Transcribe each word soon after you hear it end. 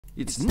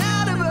It's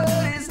not a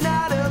bird, it's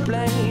not a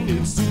plane,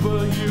 it's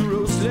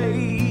Superhero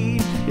Slate.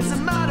 It's a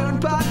modern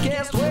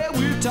podcast where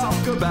we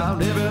talk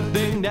about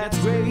everything that's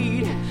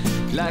great,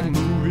 like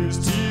movies,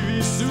 TV,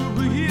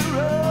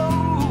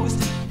 superheroes.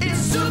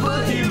 It's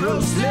Superhero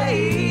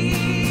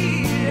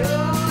Slate,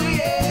 oh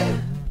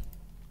yeah.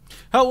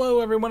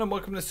 Hello everyone and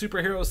welcome to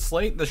Superhero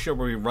Slate, the show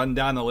where we run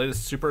down the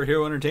latest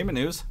superhero entertainment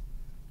news.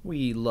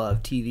 We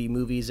love TV,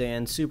 movies,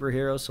 and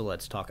superheroes, so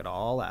let's talk it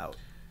all out.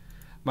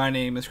 My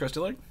name is Chris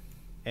Dillard.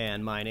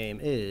 And my name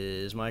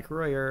is Mike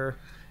Royer.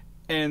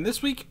 And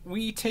this week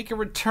we take a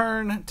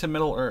return to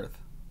Middle Earth.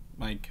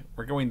 Mike,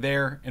 we're going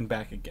there and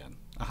back again.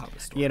 A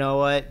Hobbit story. You know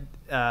what?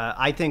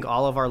 I think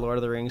all of our Lord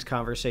of the Rings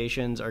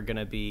conversations are going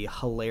to be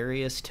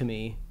hilarious to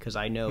me because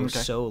I know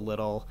so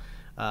little.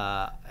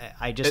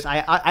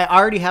 I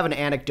already have an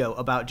anecdote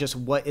about just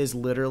what is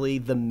literally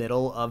the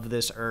middle of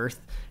this earth,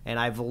 and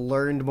I've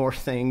learned more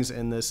things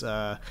in this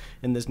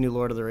new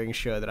Lord of the Rings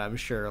show that I'm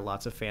sure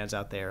lots of fans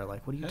out there are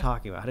like, what are you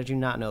talking about? How did you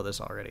not know this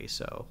already?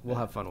 So we'll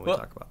have fun when we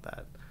talk about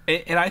that.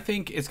 And I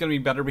think it's going to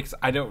be better because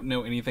I don't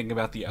know anything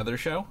about the other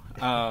show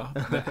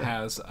that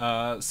has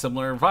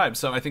similar vibes.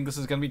 So I think this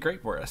is going to be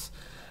great for us.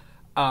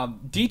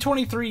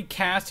 D23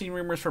 casting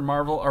rumors for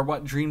Marvel are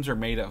what dreams are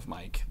made of,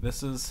 Mike.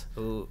 This is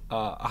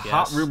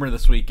hot rumor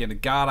this week,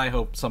 and God, I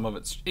hope some of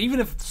it's, even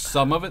if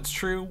some of it's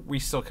true, we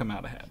still come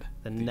out ahead.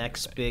 The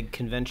next big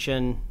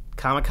convention,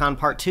 Comic-Con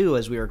Part 2,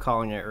 as we were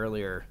calling it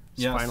earlier,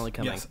 is finally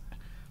coming. Yes.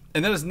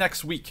 And that is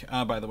next week,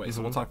 by the way,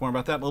 so we'll talk more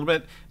about that in a little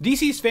bit.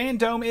 DC's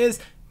Fandome is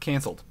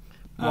canceled.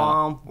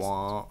 Womp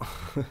womp.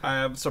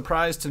 I'm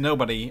surprised to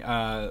nobody.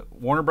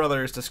 Warner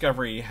Brothers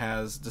Discovery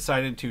has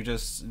decided to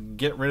just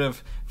get rid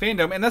of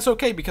Fandome, and that's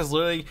okay because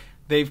literally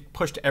they've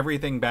pushed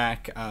everything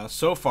back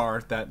so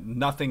far that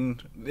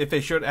nothing. If they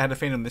should had a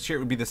Fandome this year,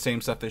 it would be the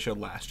same stuff they showed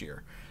last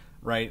year,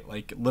 right?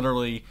 Like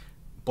literally,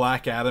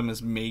 Black Adam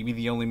is maybe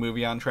the only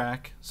movie on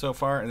track so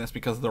far, and that's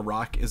because The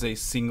Rock is a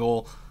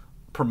single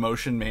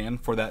promotion man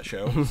for that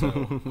show.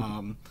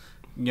 So,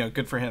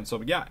 good for him.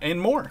 So yeah, and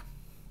more.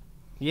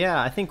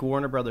 Yeah, I think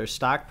Warner Brothers'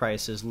 stock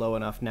price is low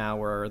enough now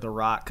where The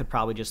Rock could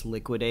probably just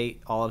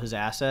liquidate all of his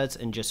assets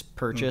and just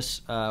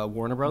purchase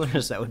Warner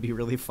Brothers. That would be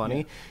really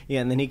funny. Yeah,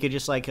 and then he could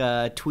just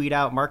tweet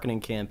out marketing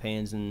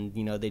campaigns and,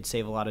 they'd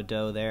save a lot of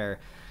dough there.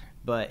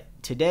 But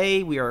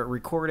today we are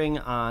recording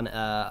on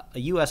a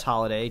U.S.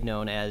 holiday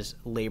known as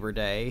Labor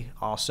Day,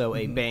 also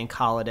a bank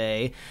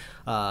holiday,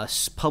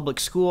 public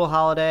school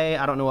holiday.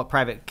 I don't know what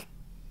private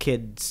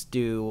kids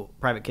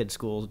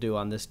schools do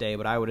on this day,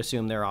 but I would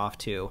assume they're off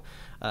too.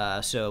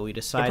 So we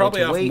decided they're probably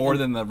to off wait more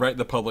than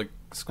the public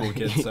school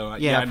kids. So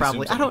yeah,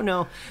 probably. I don't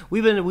know.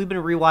 We've been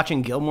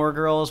rewatching Gilmore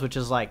Girls, which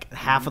is like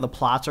half of the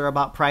plots are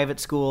about private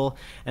school,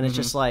 and it's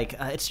just like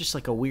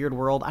a weird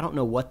world. I don't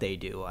know what they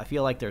do. I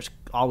feel like there's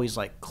always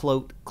like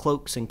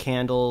cloaks and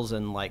candles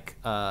and like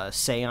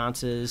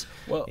seances.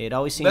 Well, it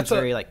always seems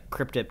very like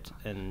cryptic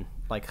and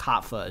like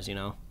Hot Fuzz,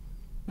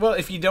 Well,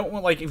 if you don't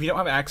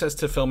have access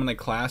to film in a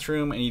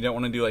classroom and you don't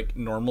want to do like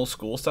normal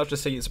school stuff,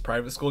 just say it's a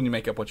private school and you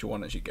make up what you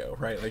want as you go,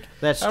 right? Like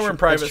we're in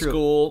private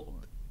school,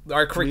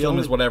 our curriculum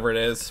is whatever it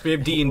is. We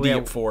have D&D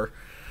at 4.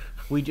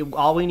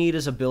 All we need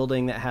is a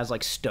building that has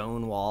like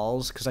stone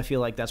walls because I feel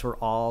like that's where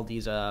all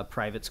these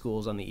private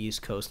schools on the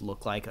East Coast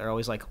look like. They're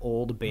always like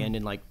old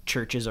abandoned like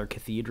churches or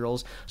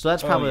cathedrals. So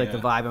that's probably like the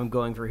vibe I'm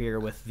going for here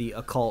with the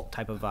occult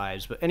type of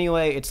vibes. But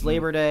anyway, it's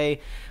Labor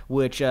Day,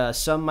 which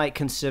some might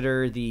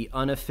consider the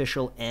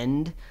unofficial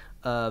end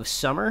of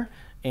summer.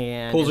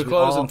 And pools are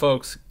closing,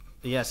 folks.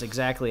 Yes,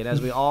 exactly. And as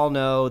we all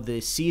know,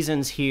 the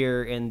seasons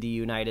here in the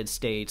United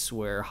States,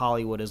 where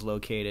Hollywood is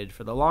located,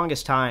 for the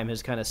longest time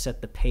has kind of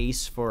set the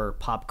pace for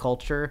pop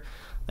culture,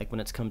 like when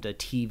it's come to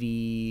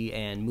TV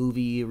and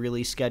movie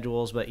release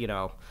schedules. But,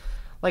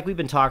 like we've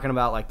been talking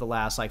about like the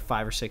last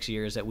 5 or 6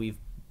 years that we've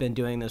been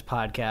doing this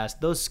podcast,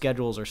 those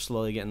schedules are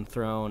slowly getting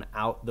thrown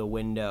out the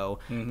window.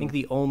 I think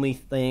the only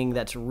thing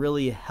that's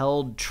really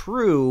held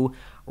true,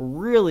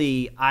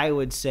 I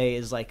would say,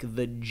 is like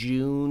the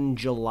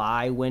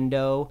June-July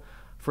window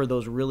for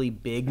those really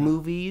big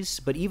movies,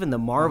 but even the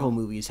Marvel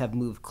movies have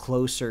moved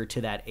closer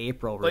to that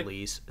April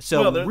release.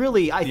 So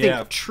I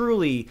think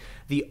truly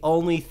the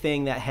only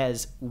thing that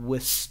has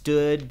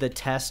withstood the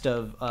test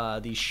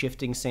of these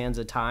shifting sands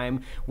of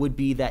time would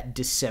be that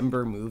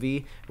December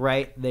movie,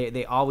 right?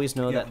 They always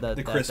know that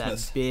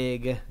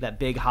that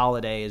big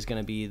holiday is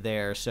going to be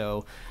there.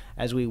 So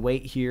as we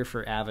wait here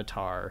for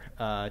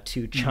Avatar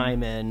to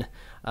chime in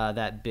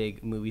that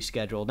big movie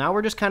schedule. Now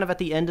we're just kind of at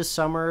the end of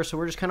summer, so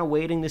we're just kind of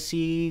waiting to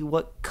see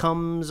what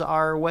comes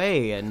our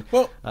way. And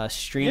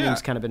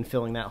streaming's kind of been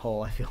filling that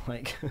hole, I feel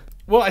like.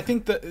 Well, I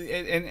think that,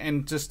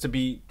 and just to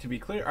be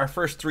clear, our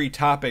first 3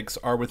 topics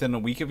are within a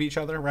week of each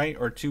other, right?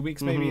 Or 2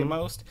 weeks maybe at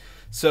most.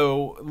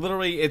 So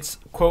literally it's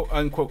quote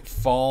unquote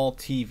fall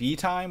TV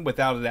time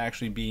without it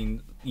actually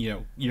being,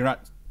 you're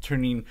not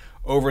turning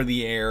over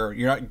the air,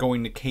 you're not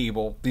going to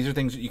cable. These are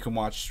things that you can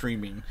watch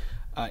streaming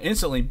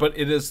instantly, but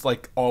it is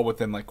like all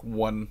within like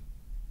 1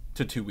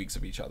 to 2 weeks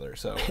of each other.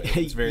 So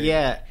it's very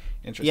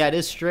interesting. Yeah, it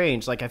is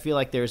strange. Like, I feel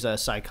like there's a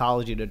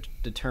psychology to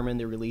determine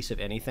the release of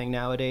anything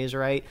nowadays,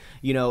 right?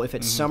 You know, if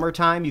it's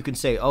summertime, you can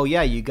say, oh,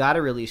 yeah, you got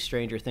to release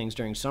Stranger Things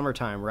during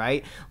summertime,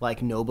 right?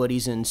 Like,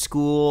 nobody's in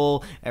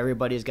school.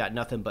 Everybody's got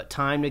nothing but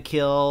time to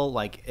kill.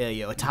 Like,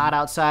 you know, it's hot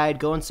outside.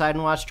 Go inside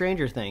and watch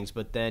Stranger Things.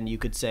 But then you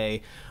could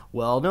say,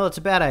 well, no, it's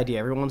a bad idea.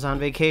 Everyone's on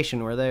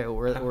vacation. Where the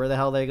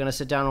hell are they going to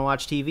sit down and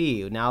watch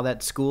TV? Now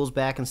that school's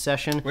back in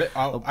session.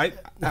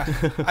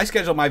 I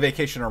schedule my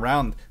vacation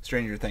around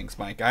Stranger Things,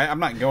 Mike. I'm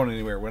not going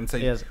anywhere once they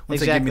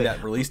give me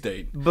that release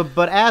date.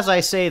 But as I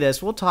say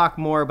this, we'll talk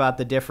more about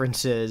the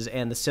differences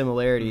and the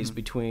similarities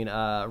between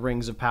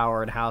Rings of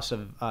Power and House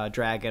of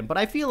Dragon. But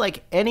I feel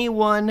like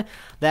anyone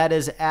that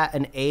is at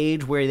an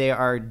age where they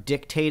are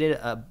dictated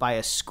by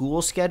a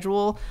school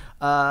schedule,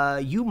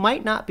 you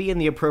might not be in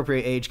the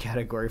appropriate age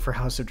category for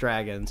House of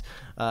Dragons.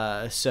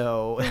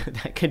 So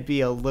that could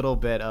be a little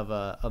bit of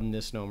a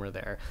misnomer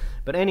there.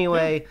 But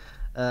anyway,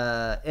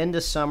 into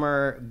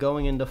summer,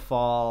 going into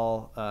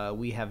fall,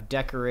 we have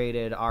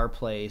decorated our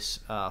place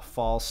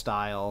fall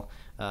style.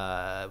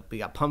 We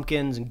got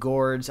pumpkins and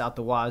gourds out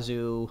the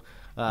wazoo.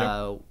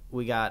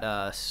 We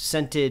got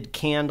scented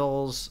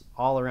candles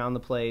all around the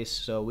place.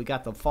 So we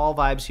got the fall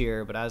vibes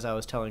here. But as I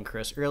was telling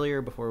Chris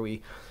earlier before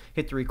we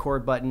hit the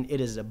record button,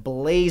 it is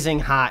blazing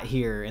hot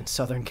here in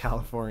Southern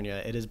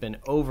California. It has been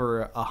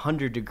over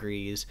 100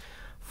 degrees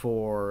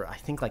for, I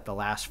think, like the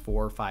last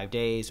 4 or 5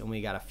 days, and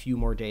we got a few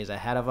more days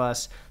ahead of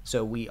us.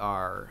 So we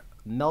are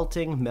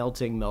melting,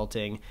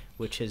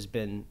 which has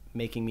been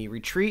making me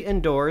retreat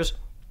indoors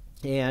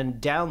and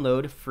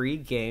download free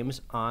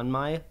games on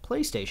my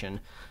PlayStation.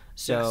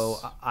 So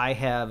yes.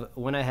 I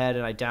went ahead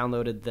and I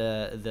downloaded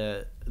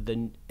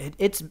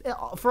it's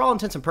for all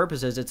intents and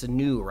purposes it's a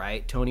new,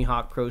 right, Tony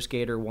Hawk Pro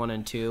Skater 1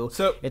 and 2.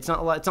 So it's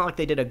not like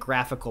they did a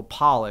graphical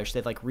polish.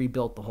 They've like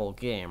rebuilt the whole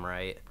game,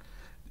 right?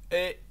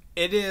 It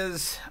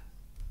is.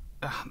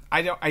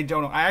 I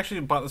don't know. I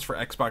actually bought this for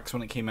Xbox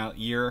when it came out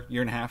year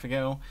and a half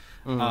ago.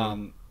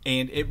 And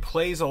it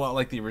plays a lot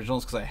like the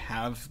originals because I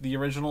have the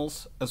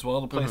originals as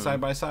well to play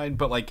side by side.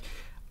 But like,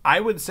 I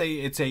would say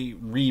it's a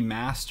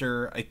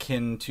remaster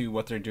akin to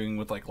what they're doing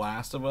with like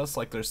Last of Us.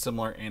 Like, there's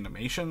similar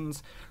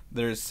animations,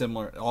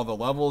 all the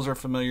levels are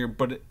familiar,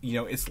 but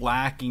it's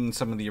lacking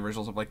some of the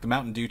originals of like the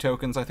Mountain Dew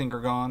tokens. I think are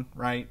gone,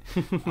 right?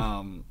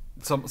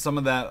 Some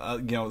of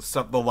that,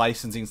 the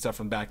licensing stuff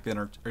from back then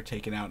are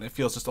taken out, and it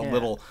feels just a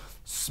little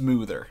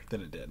smoother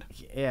than it did.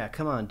 Yeah,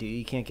 come on, dude.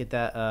 You can't get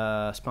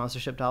that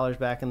sponsorship dollars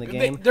back in the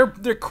game.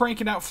 They're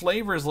cranking out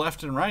flavors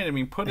left and right. I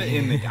mean, put it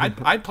in.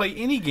 I'd play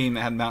any game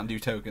that had Mountain Dew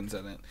tokens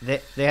in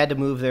it. They had to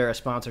move their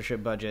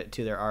sponsorship budget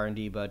to their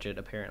R&D budget,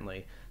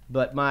 apparently.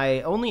 But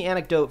my only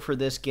anecdote for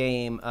this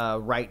game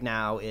right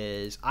now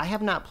is I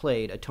have not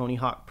played a Tony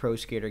Hawk Pro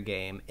Skater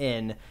game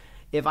in,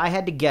 if I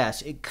had to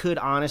guess, it could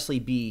honestly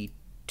be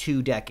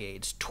 2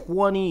 decades,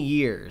 20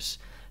 years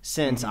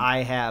since I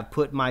have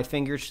put my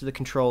fingers to the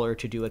controller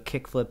to do a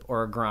kickflip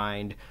or a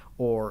grind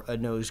or a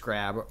nose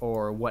grab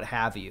or what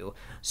have you.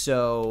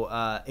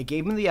 So it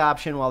gave me the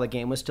option while the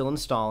game was still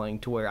installing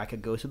to where I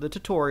could go through the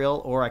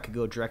tutorial or I could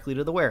go directly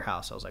to the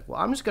warehouse. I was like,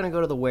 well, I'm just going to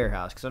go to the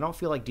warehouse because I don't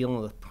feel like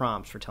dealing with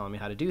prompts for telling me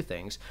how to do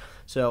things.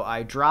 So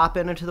I drop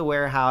into the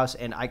warehouse,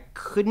 and I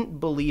couldn't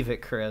believe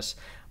it, Chris.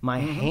 My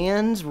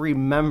hands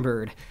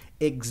remembered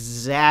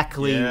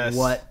exactly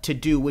what to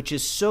do, which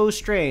is so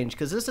strange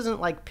because this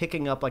isn't like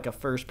picking up like a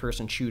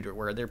first-person shooter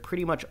where they're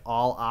pretty much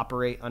all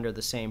operate under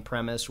the same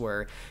premise,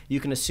 where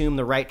you can assume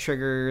the right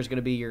trigger is going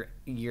to be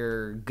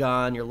your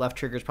gun, your left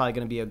trigger is probably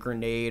going to be a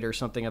grenade or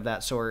something of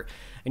that sort,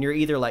 and you're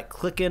either like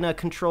clicking a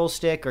control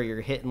stick or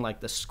you're hitting like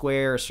the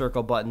square or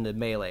circle button to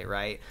melee,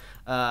 right?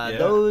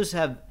 Those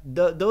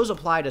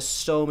apply to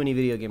so many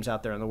video games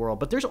out there in the world,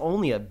 but there's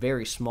only a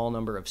very small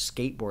number of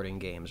skateboarding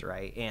games,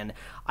 right? And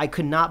I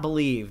could not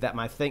believe that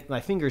my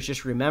fingers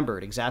just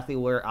remembered exactly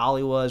where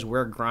Ollie was,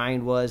 where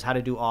grind was, how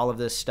to do all of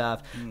this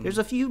stuff. There's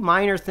a few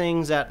minor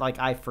things that like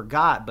I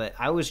forgot, but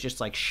I was just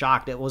like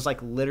shocked. It was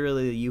like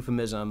literally the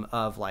euphemism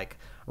of like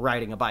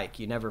riding a bike.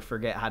 You never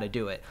forget how to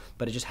do it,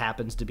 but it just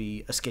happens to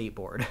be a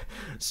skateboard.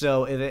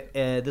 So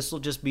this will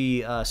just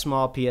be a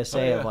small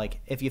PSA of like,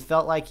 if you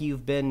felt like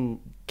you've been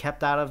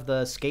kept out of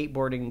the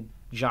skateboarding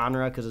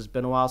genre because it's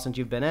been a while since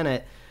you've been in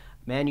it,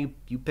 man,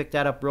 you picked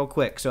that up real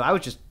quick. So I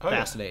was just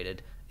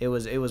fascinated. It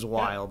was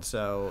wild.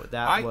 So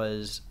that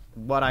was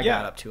what I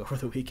got up to over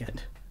the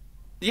weekend.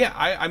 Yeah,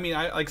 I mean,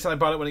 like I said, I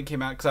bought it when it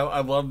came out because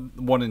I love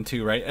 1 and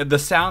 2, right? The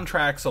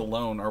soundtracks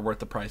alone are worth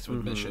the price of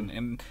admission.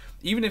 And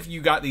even if you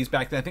got these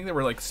back then, I think they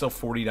were like still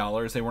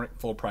 $40. They weren't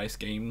full price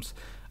games.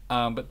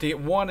 But to get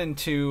 1 and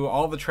 2,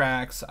 all the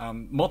tracks,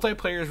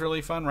 multiplayer is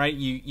really fun, right?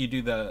 You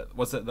do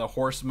the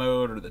horse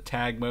mode or the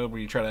tag mode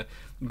where you try to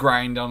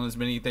grind on as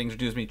many things or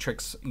do as many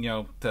tricks,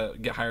 to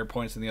get higher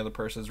points than the other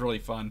person. It's really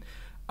fun.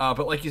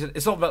 But like you said,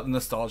 it's all about the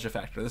nostalgia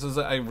factor. This is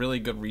a really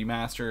good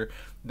remaster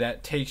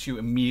that takes you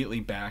immediately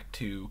back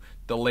to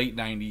the late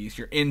 90s,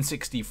 your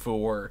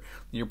N64,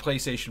 your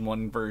PlayStation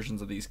 1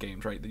 versions of these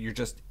games, right? That you're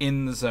just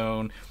in the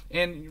zone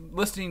and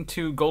listening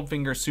to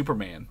Goldfinger's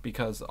Superman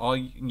because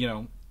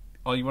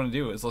all you want to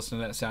do is listen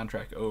to that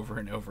soundtrack over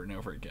and over and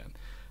over again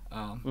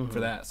for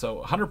that.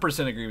 So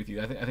 100% agree with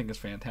you. I think it's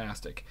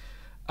fantastic.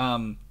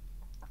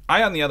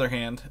 I, on the other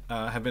hand,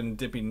 have been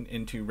dipping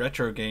into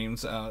retro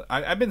games.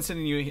 I've been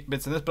sending you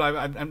bits in this, but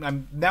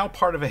I'm now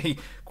part of a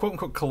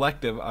quote-unquote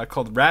collective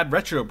called Rad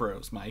Retro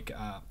Bros, Mike.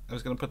 I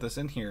was going to put this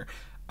in here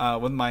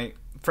with my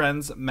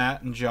friends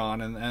Matt and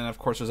John, and of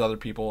course there's other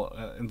people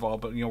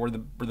involved, but we're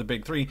the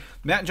big three.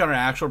 Matt and John are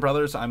actual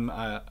brothers. I'm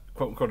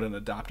quote-unquote an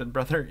adopted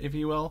brother, if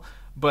you will.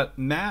 But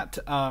Matt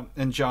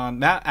and John,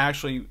 Matt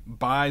actually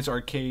buys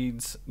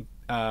arcades,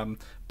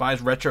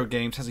 buys retro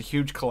games, has a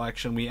huge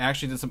collection. We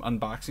actually did some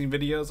unboxing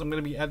videos I'm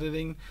going to be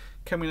editing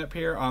coming up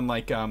here on,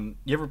 like, you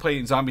ever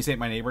play Zombies Ate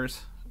My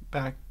Neighbors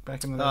back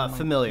in the day?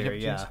 Familiar,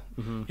 yeah.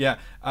 Mm-hmm. Yeah,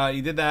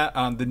 you did that.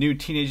 The new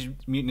Teenage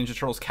Mutant Ninja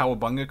Turtles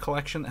Cowabunga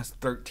collection has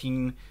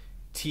 13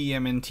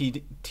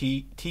 TMNT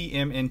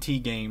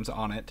games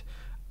on it,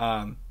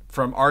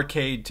 from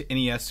arcade to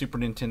NES, Super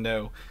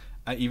Nintendo,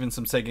 even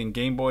some Sega and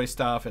Game Boy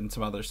stuff and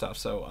some other stuff.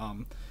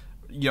 So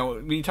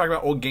when you talk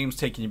about old games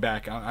taking you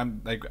back,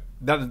 I'm like,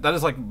 that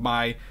is like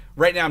my,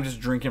 right now I'm just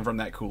drinking from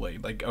that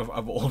Kool-Aid, like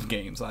of old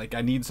games. Like,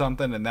 I need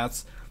something, and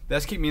that's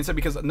keeping me inside,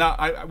 because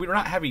we're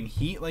not having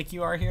heat like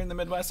you are here in the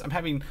Midwest. I'm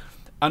having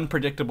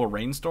unpredictable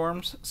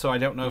rainstorms, so I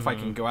don't know if I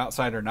can go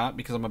outside or not,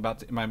 because am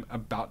I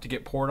about to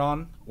get poured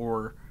on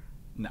or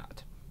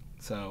not.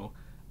 So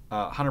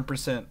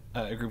 100%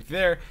 agree with you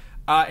there.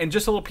 And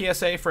just a little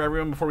PSA for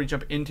everyone before we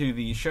jump into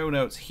the show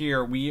notes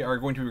here. We are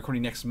going to be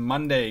recording next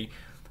Monday.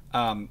 We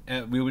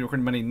will be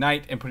recording Monday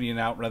night and putting it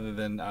out rather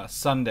than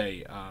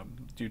Sunday,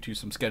 due to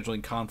some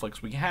scheduling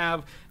conflicts we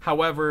have.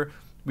 However,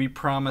 we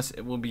promise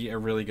it will be a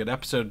really good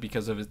episode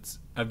because of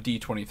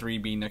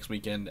D23 being next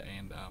weekend,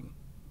 and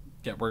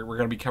we're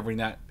going to be covering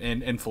that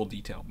in full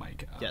detail,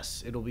 Mike.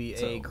 Yes, it'll be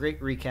a great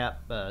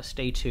recap.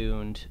 Stay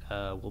tuned.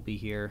 We'll be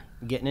here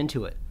getting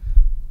into it.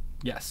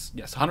 Yes,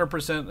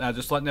 100%.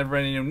 Just letting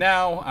everybody know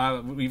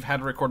now. We've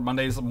had to record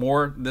Mondays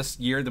more this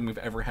year than we've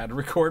ever had to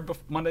record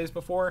Mondays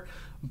before,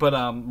 but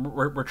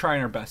we're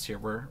trying our best here.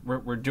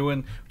 We're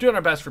doing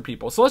our best for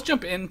people. So let's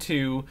jump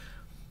into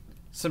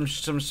some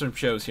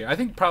shows here. I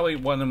think probably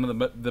one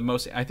of the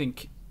most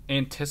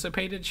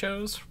anticipated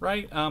shows,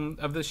 right,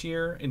 of this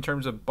year in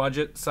terms of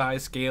budget,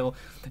 size, scale,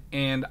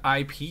 and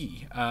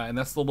IP, and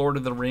that's the Lord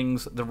of the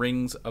Rings, The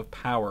Rings of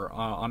Power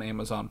on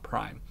Amazon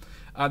Prime.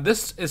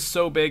 This is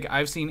so big.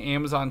 I've seen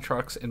Amazon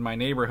trucks in my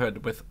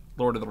neighborhood with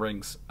Lord of the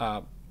Rings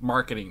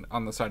marketing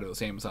on the side of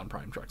those Amazon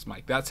Prime trucks,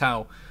 Mike. That's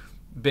how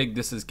big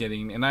this is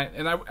getting, and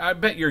I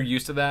bet you're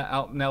used to that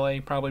out in LA,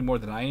 probably more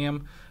than I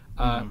am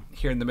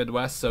here in the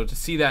Midwest. So to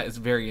see that is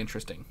very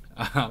interesting.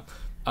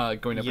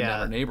 Going up in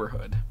our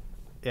neighborhood.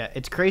 Yeah,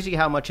 it's crazy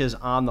how much is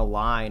on the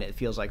line, it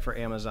feels like, for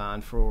Amazon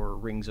for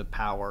Rings of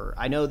Power.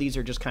 I know these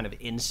are just kind of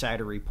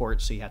insider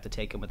reports, so you have to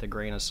take them with a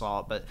grain of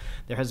salt, but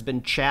there has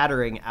been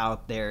chattering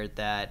out there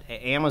that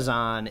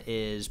Amazon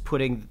is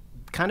putting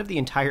kind of the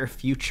entire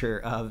future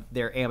of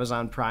their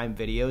Amazon Prime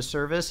Video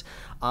service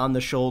on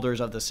the shoulders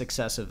of the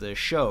success of this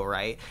show,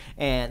 right?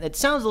 And it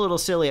sounds a little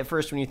silly at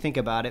first when you think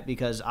about it,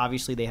 because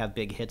obviously they have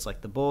big hits like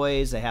The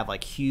Boys, they have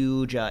like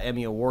huge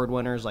Emmy Award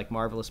winners like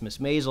Marvelous Miss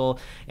Maisel,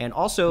 and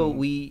also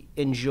we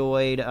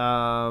enjoyed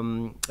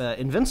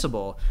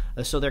Invincible,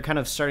 so they're kind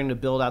of starting to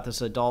build out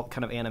this adult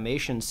kind of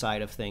animation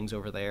side of things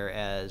over there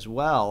as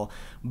well.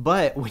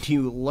 But when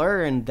you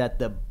learn that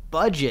the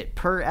budget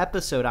per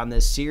episode on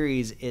this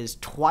series is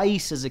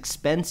twice as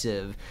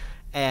expensive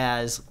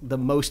as the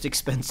most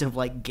expensive,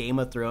 like, Game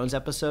of Thrones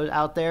episode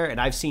out there, and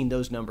I've seen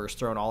those numbers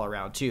thrown all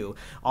around too.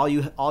 All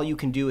you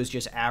can do is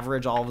just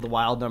average all of the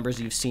wild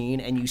numbers you've seen,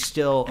 and you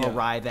still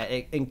arrive at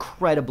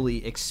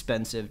incredibly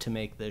expensive to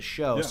make this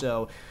show. Yeah.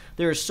 So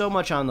there's so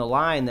much on the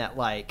line that,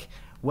 like,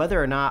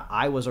 whether or not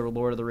I was a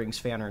Lord of the Rings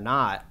fan or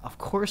not, of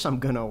course I'm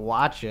going to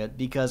watch it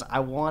because I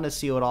want to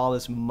see what all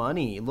this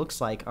money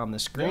looks like on the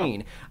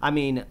screen. Yeah. I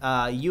mean,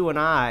 you and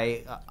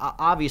I,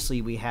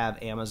 obviously we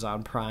have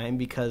Amazon Prime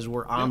because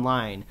we're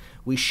online.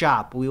 We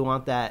shop. We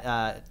want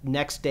that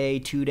next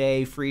day,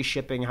 2-day, free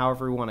shipping,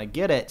 however we want to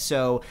get it.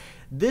 So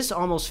this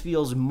almost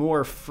feels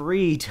more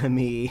free to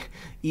me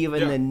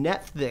even than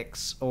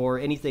Netflix or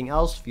anything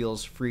else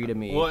feels free to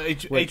me. Well,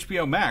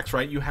 HBO Max,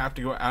 right? You have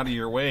to go out of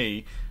your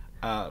way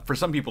for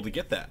some people to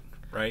get that,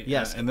 right?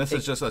 Yes. And this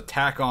is just a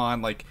tack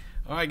on, like,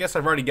 oh, I guess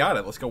I've already got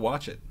it. Let's go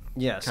watch it.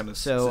 Yes. Kind of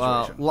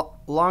so,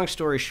 long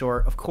story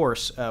short, of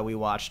course, we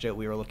watched it.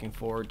 We were looking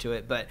forward to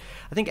it. But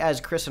I think,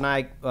 as Chris and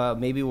I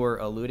maybe were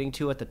alluding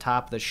to at the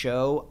top of the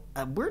show,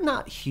 we're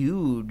not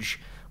huge,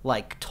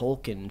 like,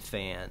 Tolkien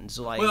fans.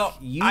 Like, well,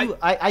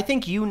 I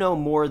think you know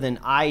more than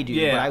I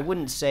do, but I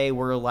wouldn't say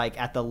we're, like,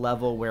 at the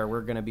level where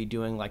we're going to be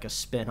doing, like, a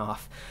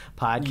spin-off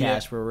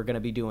podcast where we're going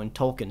to be doing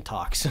Tolkien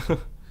talks.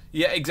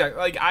 Yeah, exactly.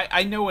 Like,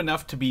 I know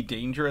enough to be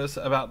dangerous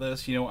about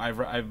this. You know,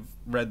 I've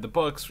read the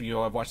books. You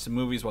know, I've watched the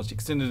movies, watched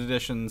extended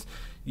editions.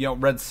 You know,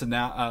 read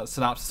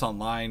synopsis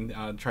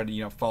online. Tried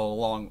to follow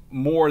along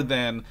more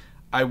than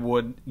I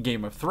would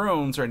Game of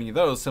Thrones or any of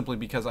those, simply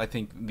because I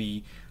think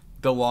the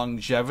the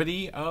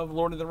longevity of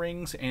Lord of the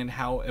Rings and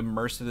how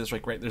immersive it is.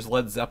 Like, right, there's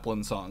Led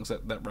Zeppelin songs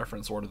that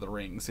reference Lord of the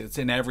Rings. It's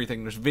in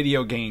everything. There's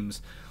video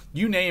games.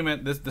 You name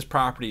it, this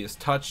property is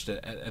touched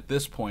at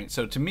this point.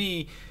 So to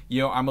me,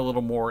 I'm a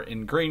little more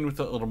ingrained with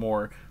it, a little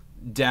more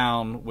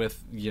down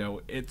with,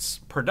 its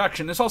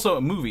production. It's also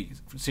a movie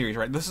series,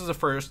 right? This is the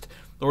first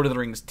Lord of the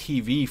Rings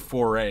TV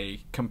foray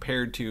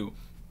compared to,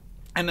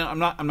 and I'm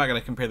not going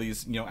to compare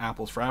these,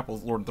 apples for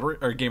apples,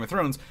 or Game of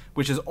Thrones,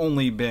 which has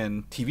only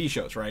been TV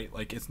shows, right?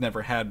 Like, it's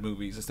never had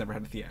movies, it's never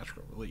had a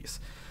theatrical release.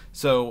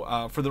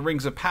 So for the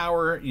Rings of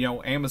Power,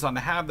 Amazon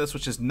to have this,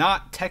 which is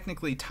not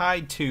technically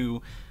tied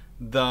to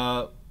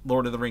the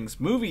Lord of the Rings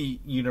movie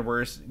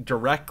universe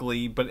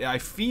directly, but I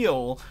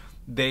feel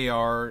they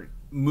are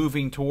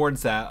moving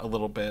towards that a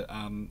little bit,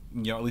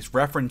 at least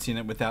referencing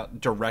it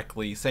without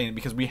directly saying it,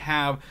 because we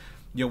have,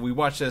 we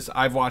watched this,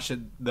 I've watched it,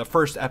 the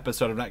first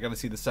episode, I'm not going to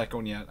see the second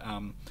one yet,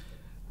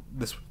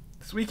 this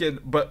weekend,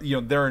 but,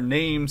 there are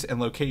names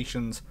and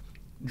locations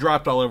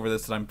dropped all over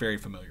this that I'm very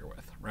familiar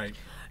with, right?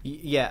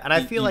 Yeah, and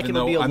I feel like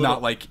it'll be I'm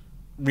not, like,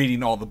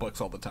 reading all the books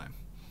all the time.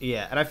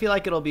 Yeah, and I feel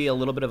like it'll be a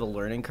little bit of a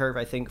learning curve,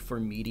 I think, for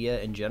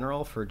media in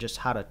general, for just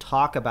how to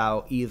talk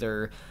about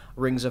either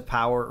Rings of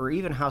Power or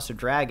even House of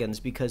Dragons,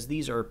 because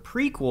these are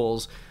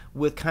prequels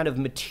with kind of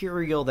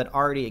material that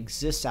already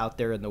exists out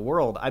there in the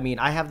world. I mean,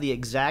 I have the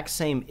exact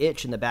same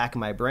itch in the back of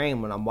my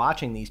brain when I'm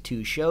watching these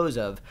two shows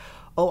of,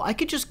 oh, I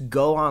could just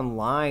go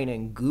online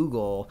and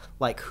Google,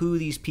 like, who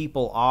these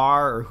people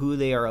are or who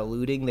they are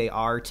alluding they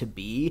are to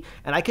be,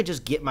 and I could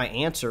just get my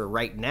answer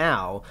right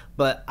now.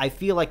 But I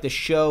feel like the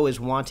show is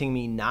wanting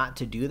me not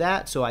to do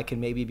that, so I can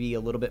maybe be a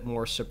little bit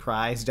more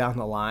surprised down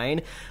the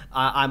line.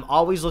 I'm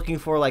always looking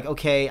for, like,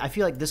 okay, I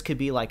feel like this could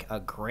be, like, a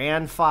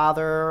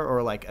grandfather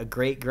or, like, a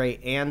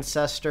great-great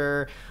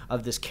ancestor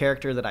of this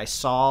character that I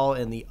saw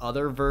in the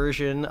other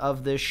version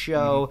of this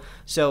show.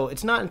 Mm-hmm. So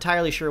it's not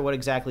entirely sure what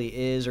exactly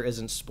is or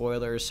isn't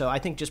spoiled. So I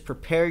think just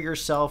prepare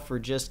yourself for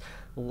just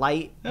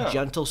light,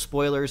 gentle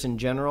spoilers in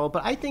general.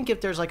 But I think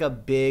if there's like a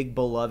big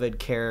beloved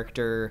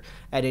character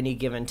at any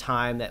given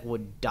time that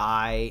would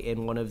die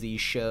in one of these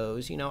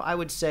shows, I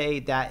would say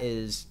that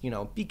is,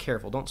 be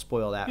careful. Don't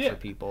spoil that for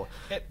people.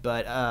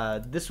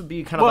 But this would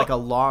be kind of like a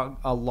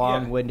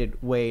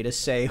long-winded way to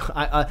say.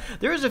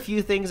 There's a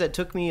few things that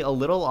took me a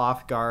little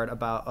off guard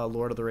about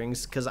Lord of the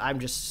Rings because I'm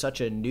just such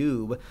a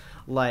noob.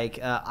 Like,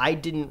 I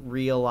didn't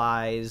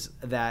realize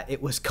that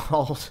it was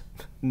called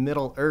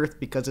Middle Earth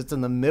because it's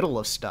in the middle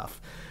of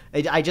stuff.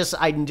 I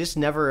just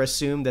never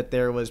assumed that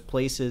there was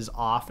places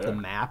off the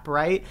map,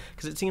 right?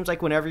 Because it seems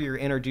like whenever you're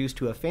introduced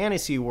to a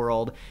fantasy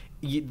world,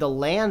 the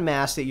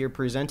landmass that you're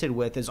presented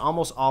with is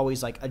almost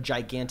always like a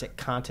gigantic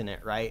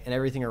continent, right? And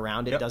everything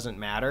around it doesn't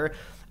matter.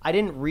 I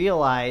didn't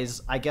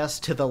realize, I guess,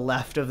 to the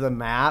left of the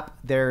map,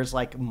 there's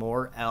like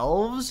more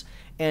elves.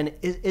 And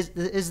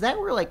is that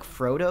where like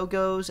Frodo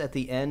goes at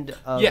the end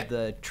of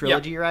the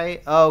trilogy,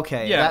 right?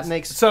 Okay, that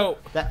makes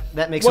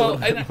that makes a little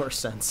bit more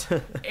sense.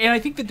 And I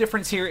think the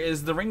difference here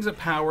is the Rings of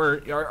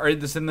Power are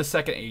this in the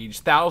Second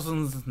Age,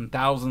 thousands and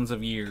thousands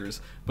of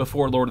years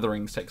before Lord of the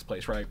Rings takes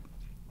place, right?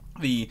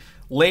 The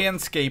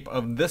landscape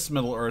of this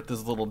Middle Earth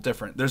is a little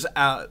different. There's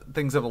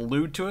things that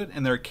allude to it,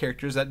 and there are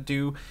characters that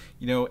do,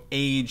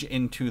 age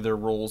into their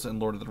roles in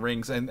Lord of the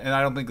Rings. And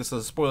I don't think this is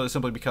a spoiler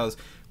simply because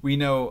we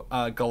know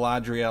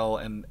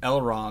Galadriel and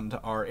Elrond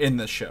are in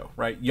this show,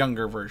 right?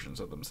 Younger versions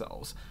of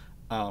themselves,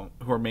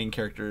 who are main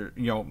character.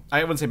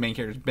 I wouldn't say main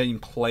characters, main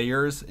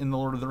players in the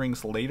Lord of the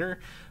Rings later.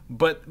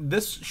 But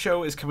this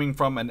show is coming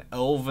from it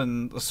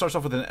starts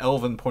off with an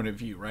elven point of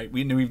view, right?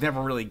 We've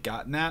never really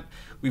gotten that.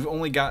 We've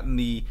only gotten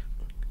the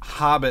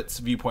hobbits'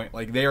 viewpoint.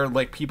 Like, they are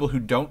like people who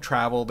don't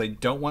travel, they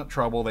don't want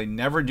trouble, they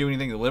never do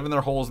anything, they live in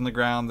their holes in the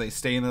ground, they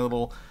stay in their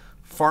little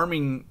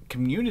farming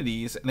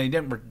communities, and they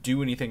never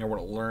do anything or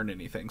want to learn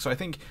anything. So I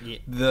think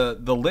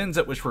the lens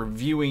at which we're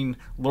viewing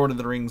Lord of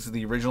the Rings,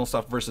 the original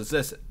stuff, versus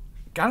this,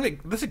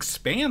 this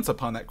expands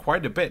upon that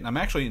quite a bit, and I'm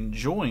actually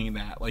enjoying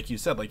that. Like you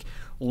said, like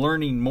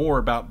learning more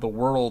about the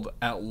world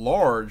at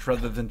large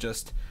rather than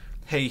just,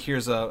 hey,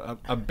 here's a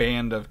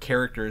band of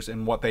characters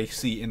and what they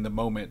see in the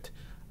moment.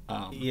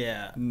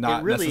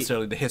 Not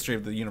necessarily the history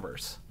of the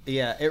universe.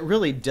 Yeah, it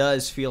really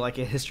does feel like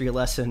a history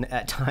lesson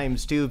at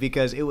times, too,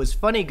 because it was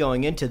funny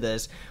going into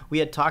this. We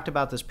had talked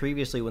about this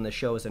previously when the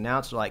show was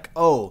announced, like,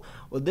 oh,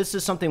 well, this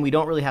is something we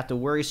don't really have to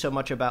worry so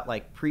much about,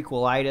 like,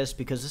 prequelitis,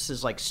 because this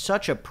is, like,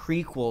 such a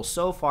prequel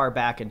so far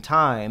back in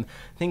time.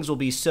 Things will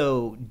be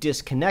so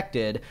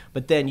disconnected,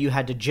 but then you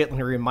had to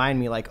gently remind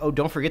me, like, oh,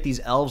 don't forget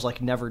these elves,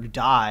 like, never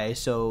die,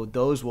 so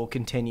those will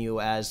continue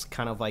as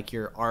kind of, like,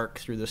 your arc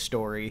through the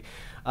story.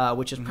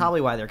 Which is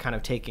probably why they're kind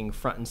of taking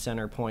front and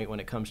center point when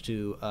it comes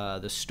to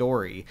the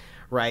story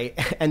right?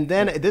 And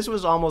then this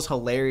was almost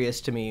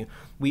hilarious to me.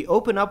 We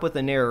open up with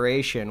a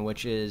narration,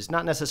 which is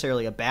not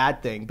necessarily a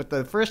bad thing, but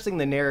the first thing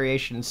the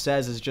narration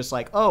says is just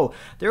like, oh,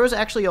 there was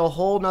actually a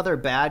whole nother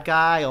bad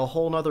guy, a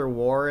whole nother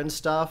war and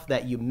stuff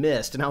that you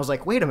missed. And I was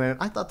like, wait a minute,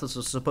 I thought this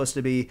was supposed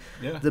to be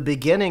the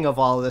beginning of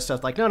all of this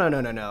stuff. Like,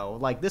 no.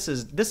 Like, this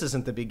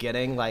isn't the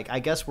beginning. Like, I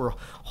guess we're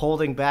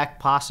holding back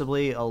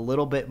possibly a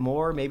little bit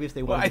more. Maybe if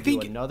they want to do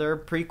another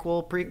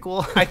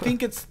prequel. I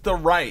think it's the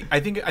right. I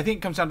think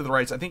it comes down to the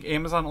rights. I think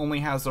Amazon only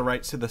has the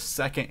rights to the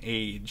second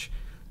age,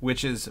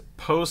 which is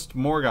post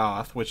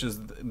Morgoth, which is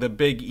the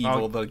big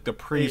evil, the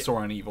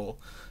pre-Sauron evil.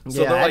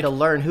 So I had to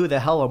learn who the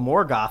hell a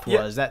Morgoth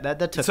was.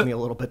 That took me a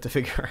little bit to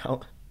figure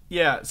out.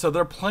 Yeah, so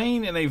they're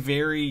playing in a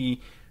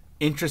very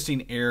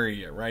interesting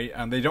area, right?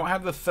 They don't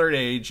have the third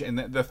age, and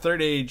the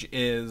third age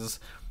is,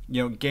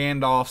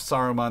 Gandalf,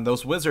 Saruman.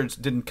 Those wizards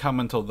didn't come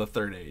until the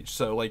third age.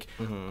 So, like,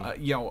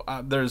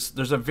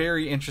 there's a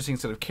very interesting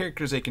set of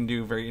characters they can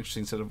do, very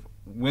interesting set of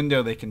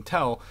window they can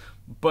tell.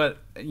 But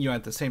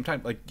at the same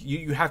time, like,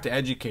 you have to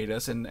educate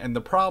us, and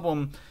the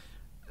problem,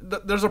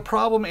 there's a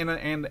problem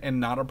and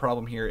not a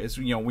problem here is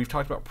we've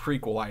talked about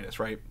prequelitis,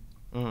 right?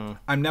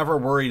 I'm never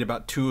worried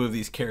about two of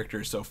these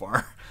characters so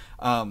far.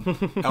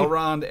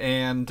 Elrond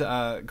and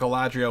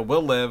Galadriel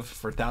will live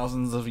for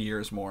thousands of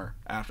years more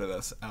after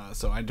this,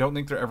 so I don't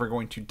think they're ever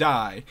going to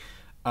die.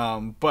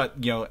 But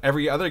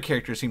every other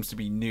character seems to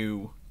be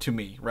new to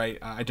me, right?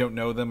 I don't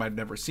know them. I've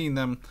never seen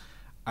them.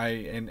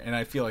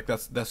 I feel like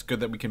that's good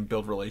that we can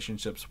build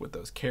relationships with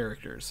those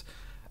characters.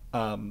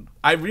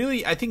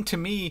 I think, to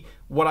me,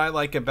 what I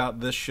like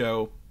about this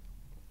show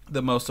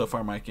the most so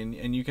far, Mike,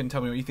 and you can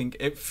tell me what you think,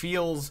 it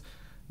feels,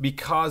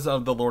 because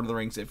of the Lord of the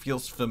Rings, it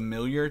feels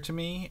familiar to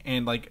me,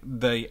 and like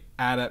the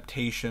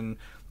adaptation,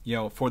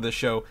 for the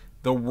show,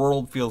 the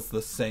world feels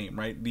the same,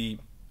 right? The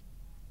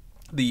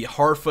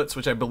Harfoots,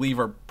 which I believe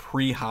are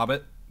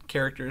pre-Hobbit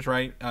characters,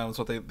 right? That's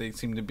what they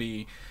seem to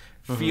be.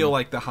 Feel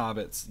like the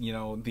hobbits,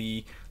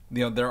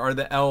 there are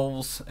the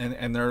elves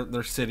and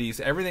their cities.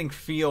 Everything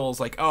feels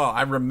like, oh,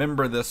 I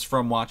remember this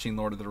from watching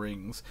Lord of the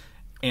Rings,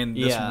 and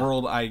this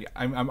world,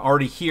 I'm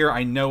already here.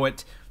 I know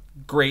it.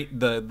 Great.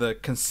 The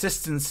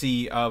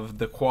consistency of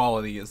the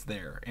quality is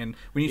there. And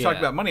when you talk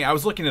about money, I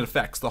was looking at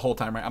effects the whole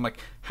time, right? I'm like,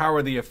 how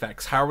are the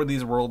effects? How are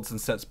these worlds and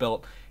sets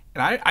built?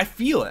 And I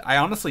feel it. I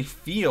honestly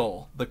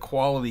feel the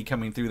quality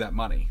coming through that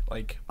money.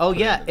 Like, oh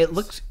yeah, it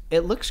looks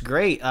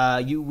great.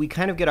 We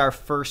kind of get our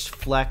first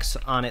flex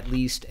on at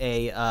least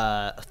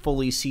a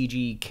fully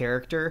CG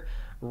character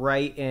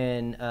right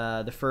in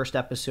the first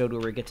episode,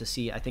 where we get to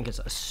see, I think it's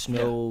a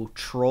snow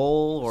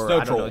troll, or snow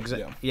I don't know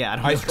I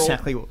don't know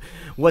exactly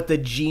what the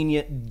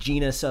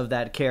genus of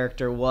that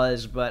character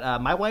was,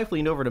 but my wife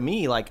leaned over to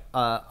me like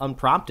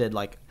unprompted,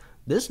 like,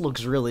 this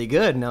looks really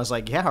good. And I was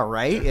like, yeah,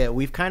 right? Yeah,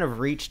 we've kind of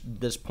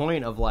reached this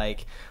point of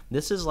like,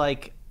 this is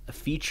like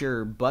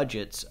feature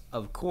budgets,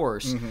 of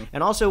course.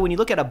 And also, when you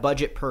look at a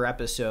budget per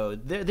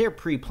episode, they're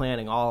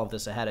pre-planning all of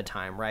this ahead of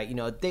time, right?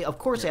 They have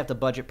to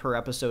budget per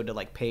episode to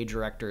like pay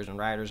directors and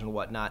writers and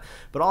whatnot.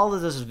 But all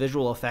of this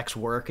visual effects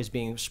work is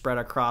being spread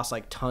across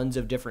like tons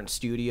of different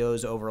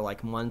studios over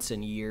like months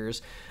and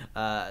years.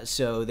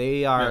 So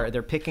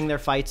they're picking their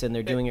fights, and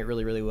they're doing it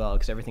really, really well,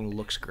 because everything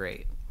looks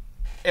great.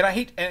 And I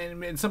hate,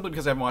 and simply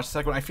because I haven't watched the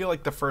second one, I feel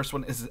like the first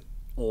one is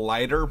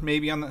lighter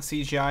maybe on that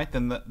CGI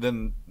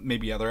than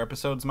maybe other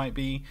episodes might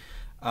be,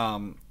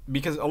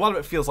 because a lot of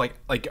it feels like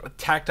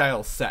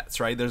tactile sets,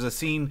 right? There's a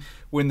scene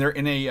when they're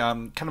in a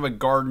kind of a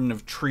garden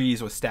of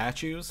trees with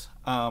statues,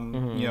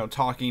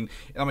 talking,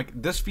 and I'm like,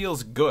 this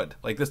feels good.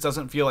 Like, this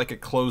doesn't feel like a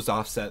closed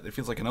off set. It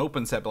feels like an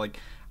open set, but like,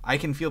 I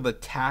can feel the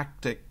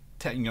the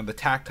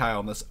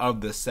tactileness of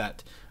this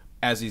set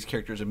as these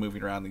characters are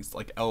moving around these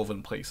like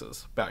elven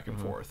places back and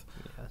forth.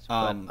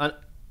 Yes,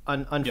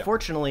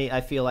 unfortunately,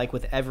 I feel like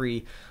with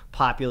every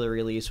popular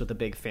release with a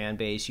big fan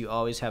base, you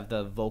always have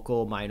the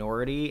vocal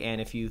minority.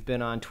 And if you've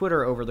been on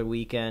Twitter over the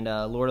weekend,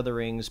 Lord of the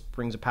Rings: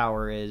 Rings of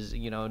Power is,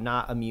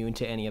 not immune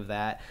to any of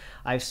that.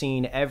 I've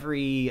seen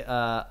every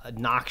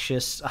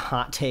noxious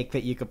hot take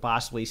that you could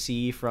possibly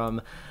see,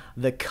 from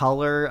the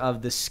color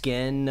of the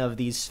skin of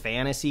these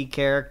fantasy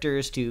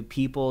characters to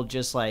people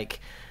just like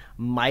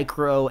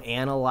micro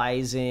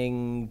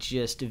analyzing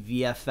just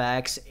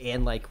VFX,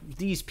 and like,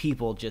 these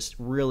people just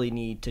really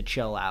need to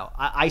chill out.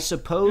 I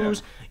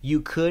suppose you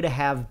could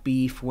have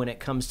beef when it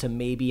comes to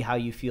maybe how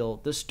you feel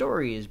the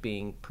story is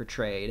being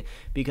portrayed,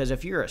 because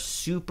if you're a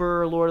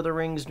super Lord of the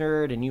Rings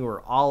nerd and you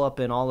are all up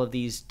in all of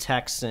these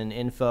texts and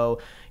info,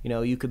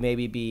 you could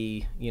maybe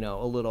be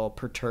a little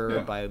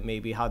perturbed by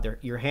maybe how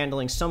you're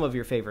handling some of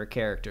your favorite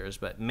characters.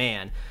 But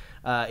man,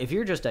 if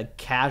you're just a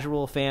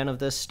casual fan of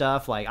this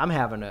stuff, like, I'm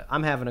having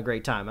a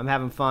great time. I'm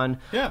having fun.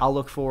 Yeah. I'll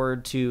look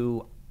forward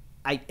to.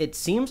 It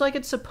seems like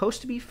it's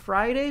supposed to be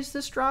Fridays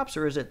this drops,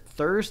 or is it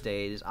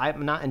Thursdays?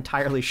 I'm not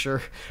entirely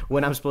sure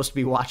when I'm supposed to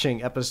be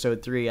watching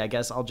episode 3. I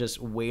guess I'll just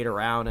wait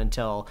around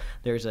until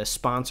there's a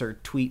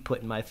sponsored tweet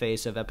put in my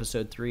face of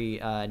episode 3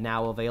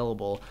 now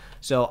available.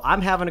 So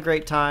I'm having a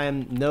great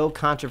time. No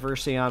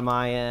controversy on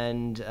my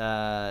end.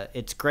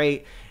 It's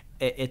great.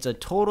 it's a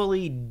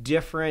totally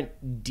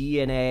different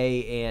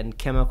DNA and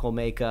chemical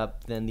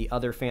makeup than the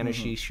other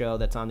fantasy show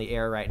that's on the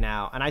air right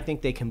now. And I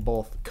think they can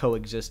both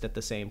coexist at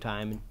the same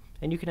time,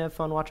 and you can have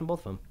fun watching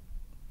both of them.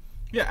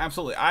 Yeah,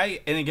 absolutely.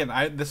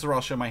 This is where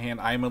I'll show my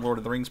hand. I'm a Lord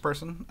of the Rings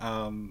person.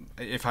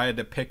 If I had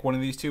to pick one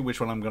of these two,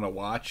 which one I'm going to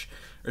watch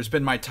or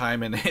spend my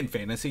time in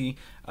fantasy,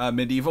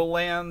 medieval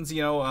lands,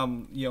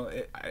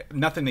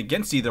 nothing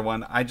against either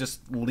one. I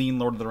just lean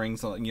Lord of the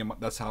Rings.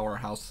 That's how our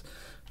house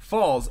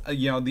falls.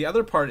 The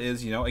other part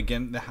is,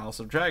 again, the House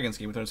of Dragons,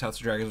 Game of Thrones House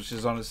of Dragons, which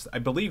is on its, I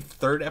believe,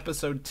 third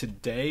episode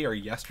today or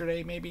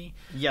yesterday, maybe.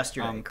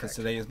 Yesterday, because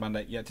today is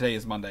Monday. Yeah, today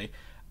is Monday.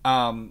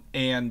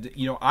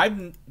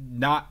 I've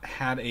not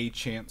had a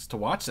chance to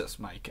watch this,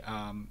 Mike.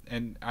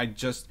 And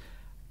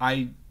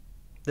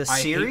the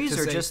series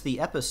or just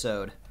the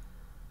episode?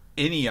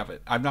 Any of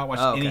it. I've not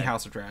watched any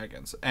House of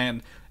Dragons,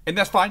 and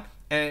that's fine.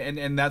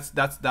 And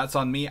that's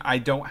on me. I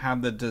don't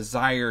have the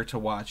desire to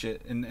watch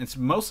it, and it's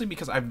mostly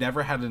because I've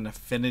never had an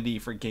affinity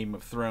for Game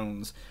of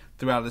Thrones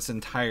throughout its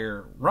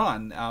entire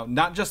run.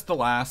 Not just the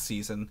last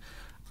season.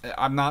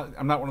 I'm not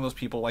one of those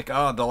people like,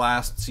 the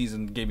last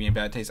season gave me a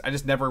bad taste. I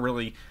just never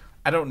really,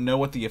 I don't know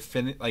what the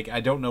affinity, like,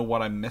 I don't know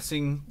what I'm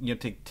missing,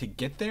 to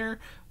get there.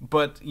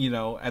 But,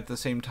 at the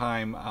same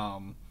time,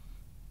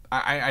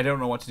 I don't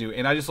know what to do.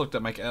 And I just looked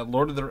up, like,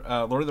 Lord of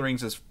the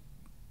Rings is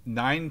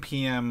 9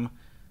 p.m.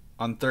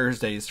 on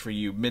Thursdays for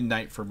you,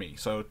 midnight for me.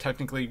 So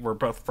technically we're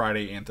both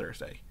Friday and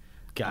Thursday.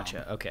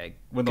 Gotcha. Okay.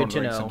 When Lord of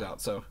the Rings comes out.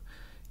 So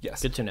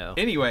yes. Good to know.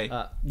 Anyway,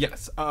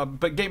 yes.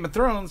 But Game of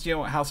Thrones,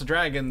 House of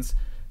Dragons,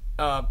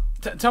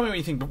 tell me what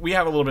you think. But we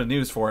have a little bit of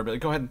news for it, but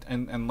go ahead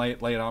and lay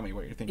it on me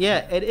what you're thinking.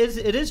 Yeah, it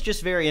is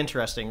just very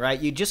interesting, right?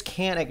 You just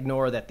can't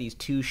ignore that these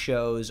two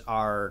shows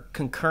are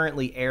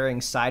concurrently airing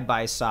side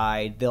by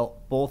side.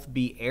 They'll both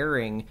be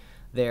airing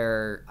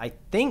their, I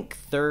think,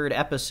 third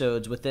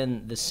episodes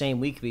within the same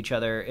week of each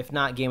other. If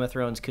not, Game of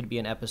Thrones could be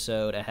an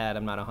episode ahead.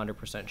 I'm not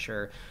 100%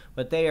 sure.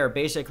 But they are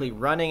basically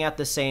running at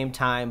the same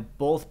time,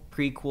 both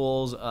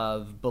prequels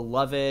of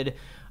beloved,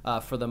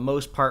 for the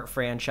most part,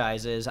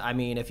 franchises. I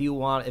mean, if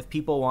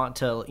people want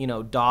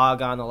to,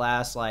 dog on the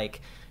last,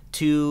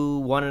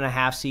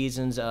 1.5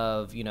 seasons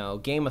of,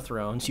 Game of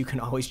Thrones, you can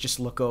always just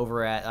look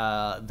over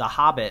at The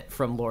Hobbit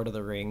from Lord of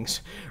the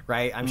Rings,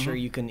 right? I'm sure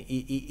you can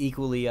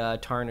equally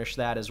tarnish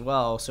that as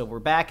well. So we're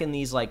back in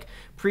these,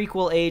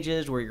 prequel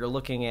ages where you're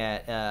looking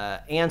at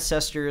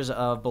ancestors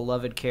of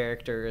beloved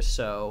characters.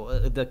 So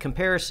the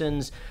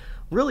comparisons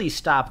really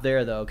stop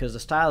there, though, because the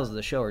styles of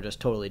the show are just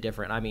totally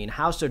different. I mean,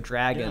 House of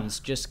Dragons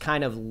just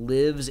kind of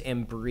lives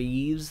and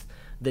breathes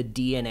the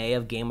DNA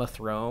of Game of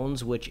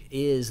Thrones, which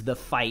is the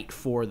fight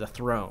for the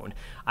throne.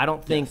 I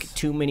don't think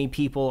too many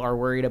people are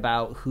worried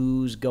about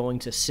who's going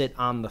to sit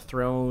on the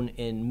throne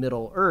in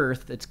Middle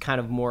Earth. It's kind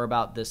of more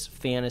about this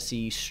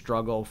fantasy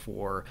struggle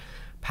for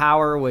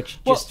power,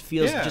 which just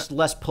feels just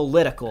less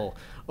political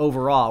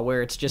overall,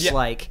 where it's just in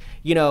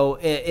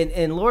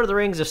Lord of the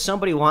Rings, if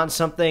somebody wants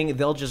something,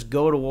 they'll just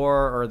go to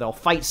war or they'll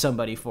fight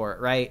somebody for it,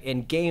 right?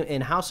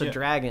 In House of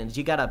Dragons,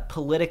 you gotta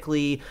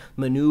politically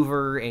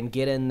maneuver and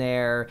get in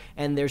there,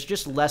 and there's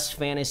just less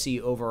fantasy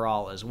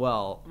overall as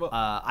well.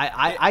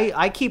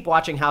 I keep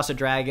watching House of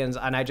Dragons,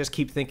 and I just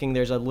keep thinking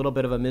there's a little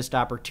bit of a missed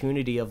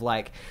opportunity of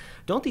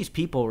don't these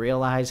people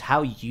realize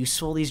how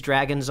useful these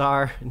dragons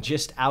are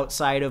just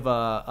outside of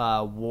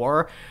a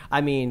war?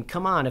 I mean,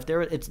 come on,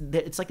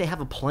 it's like they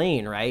have a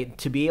plane, right?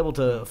 To be able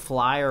to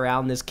fly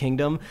around this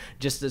kingdom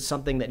just is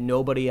something that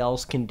nobody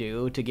else can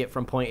do to get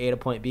from point A to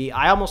point B.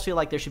 I almost feel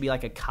like there should be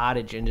a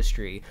cottage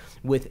industry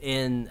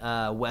within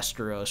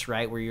Westeros,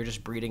 right? Where you're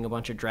just breeding a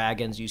bunch of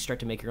dragons. You start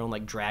to make your own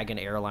dragon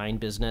airline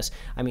business.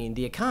 I mean,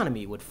 the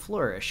economy would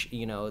flourish.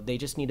 They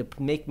just need to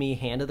make me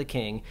hand of the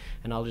king,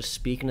 and I'll just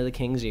speak into the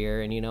king's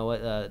ear, and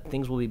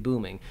things will be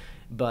booming.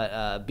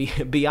 But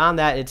beyond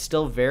that, it's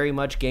still very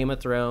much Game of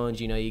Thrones.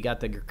 You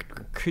got the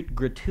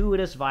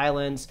gratuitous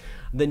violence.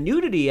 The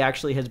nudity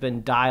actually has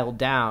been dialed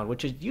down,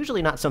 which is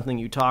usually not something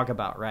you talk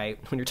about, right?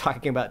 When you're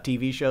talking about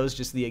TV shows,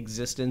 just the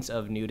existence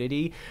of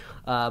nudity.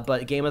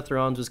 But Game of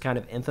Thrones was kind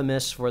of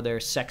infamous for their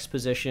sex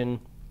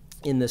position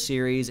in the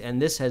series, and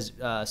this has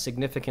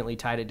significantly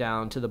tied it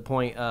down to the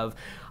point of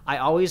I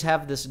always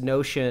have this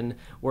notion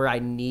where I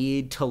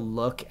need to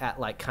look at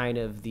kind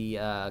of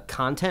the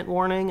content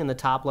warning in the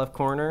top left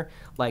corner,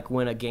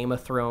 when a Game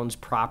of Thrones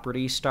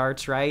property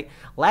starts, right?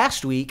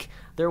 Last week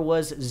there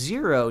was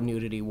 0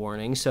 nudity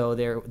warning, so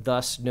there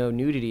thus no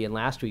nudity in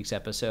last week's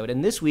episode,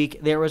 and this week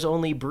there was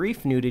only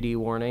brief nudity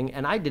warning,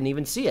 and I didn't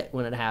even see it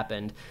when it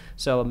happened.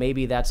 So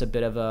maybe that's a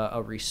bit of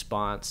a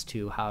response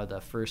to how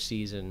the first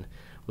season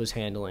was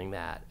handling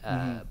that.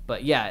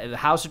 But yeah, the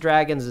House of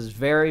Dragons is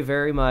very,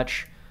 very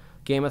much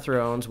Game of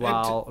Thrones,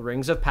 while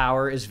Rings of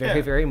Power is very,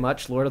 very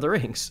much Lord of the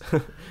Rings.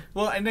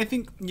 Well, and I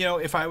think,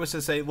 if I was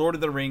to say Lord of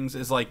the Rings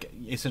is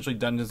essentially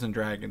Dungeons and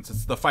Dragons,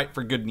 it's the fight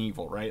for good and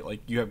evil, right?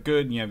 You have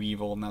good and you have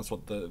evil, and that's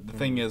what the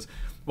thing is.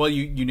 Well,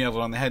 you nailed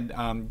it on the head.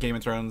 Game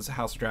of Thrones,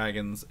 House of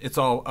Dragons, it's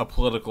all a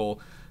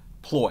political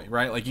ploy,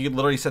 right? Like you could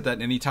literally set that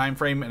in any time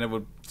frame, and it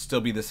would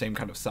still be the same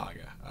kind of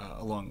saga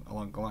along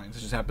the lines.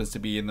 It just happens to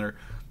be in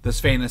this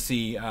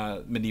fantasy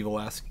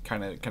medieval-esque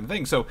kind of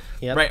thing. So,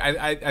 right,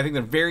 I think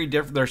they're very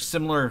different. They're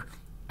similar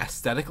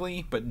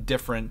aesthetically, but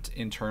different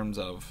in terms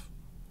of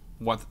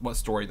what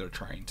story they're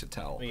trying to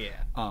tell. Yeah,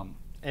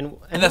 and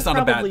that's not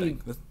a bad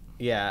thing.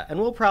 Yeah, and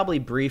we'll probably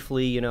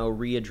briefly,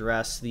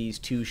 readdress these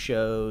two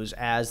shows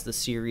as the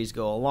series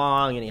go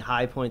along, any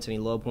high points, any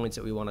low points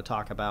that we want to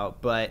talk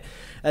about. But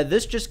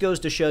this just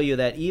goes to show you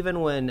that even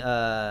when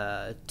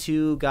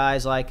two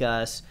guys like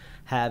us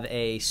have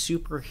a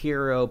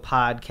superhero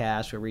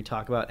podcast where we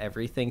talk about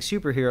everything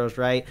superheroes,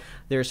 right?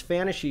 There's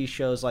fantasy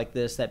shows like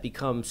this that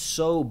become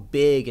so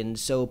big and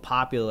so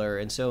popular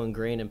and so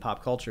ingrained in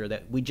pop culture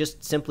that we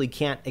just simply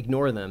can't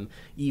ignore them,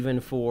 even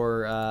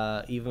for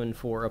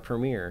a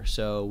premiere.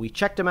 So we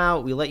checked them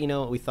out. We let you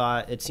know what we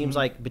thought. It seems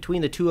like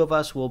between the two of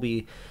us, we'll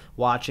be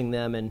watching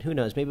them, and who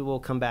knows? Maybe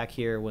we'll come back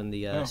here when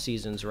the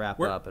seasons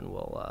wrap up, and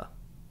we'll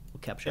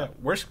catch up.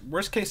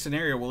 Worst case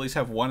scenario, we'll at least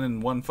have one in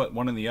one foot,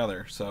 one in the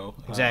other. So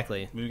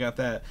exactly, we got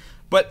that.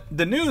 But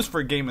the news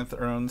for Game of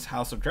Thrones,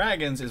 House of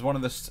Dragons, is one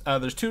of the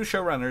there's two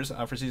showrunners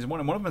for season 1,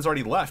 and one of them has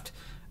already left,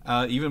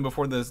 even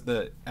before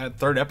the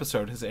third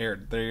episode has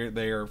aired.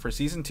 They are for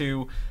season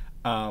 2.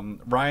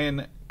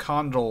 Ryan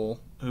Condal,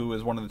 who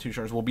is one of the two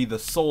showrunners, will be the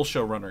sole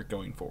showrunner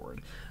going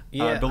forward.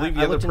 Yeah, I believe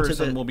the other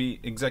person will be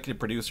executive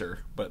producer,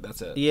 but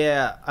that's it.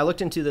 Yeah, I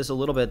looked into this a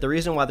little bit. The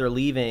reason why they're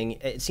leaving,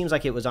 it seems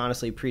like it was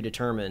honestly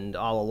predetermined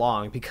all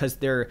along, because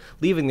they're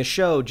leaving the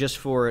show just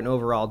for an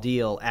overall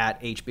deal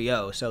at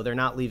HBO. So they're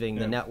not leaving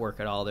the network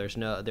at all. There's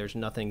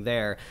nothing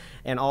there.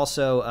 And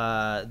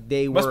also,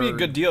 they must be a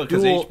good deal,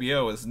 because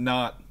HBO is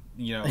not,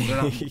 they're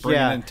not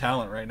bringing in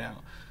talent right now.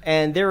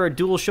 And there were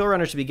dual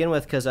showrunners to begin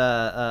with, because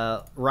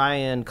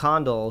Ryan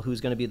Condal, who's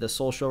going to be the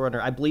sole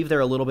showrunner, I believe they're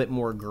a little bit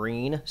more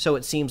green. So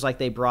it seems like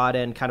they brought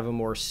in kind of a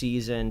more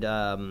seasoned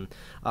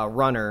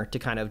runner to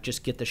kind of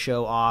just get the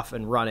show off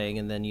and running,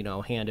 and then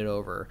hand it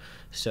over.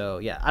 So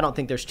yeah, I don't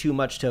think there's too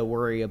much to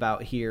worry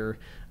about here,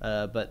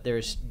 but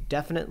there's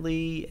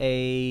definitely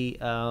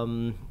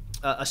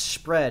a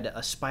spread,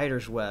 a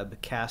spider's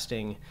web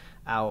casting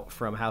out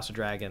from House of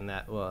Dragon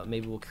that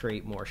maybe will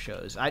create more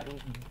shows.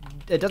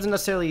 It doesn't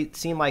necessarily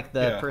seem like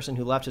the person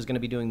who left is going to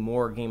be doing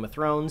more Game of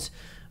Thrones,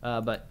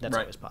 but that's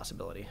always a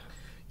possibility.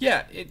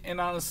 Yeah, and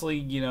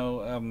honestly,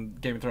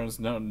 Game of Thrones is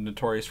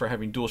notorious for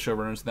having dual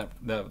showrunners.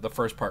 The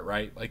first part,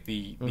 right? Like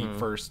the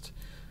first,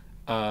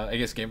 I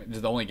guess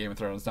the only Game of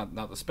Thrones, not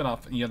the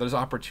spinoff. There's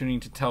opportunity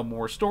to tell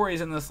more stories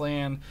in this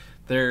land.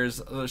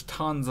 There's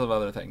tons of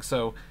other things.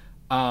 So,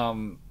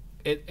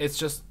 it's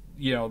just.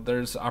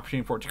 There's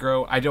opportunity for it to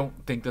grow. I don't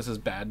think this is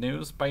bad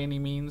news by any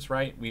means,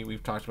 right?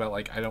 We've talked about,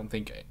 I don't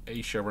think a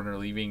showrunner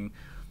leaving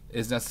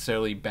is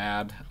necessarily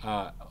bad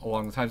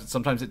along the times.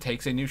 Sometimes it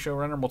takes a new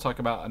showrunner. We'll talk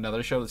about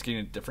another show that's getting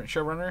a different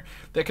showrunner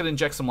that could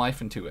inject some life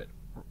into it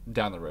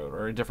down the road,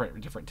 or a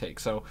different take.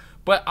 So,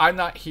 but I'm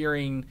not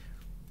hearing,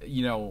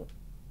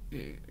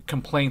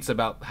 complaints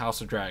about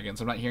House of Dragons.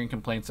 I'm not hearing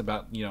complaints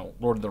about,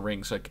 Lord of the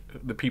Rings, like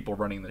the people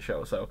running the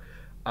show. So,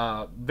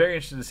 very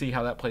interested to see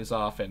how that plays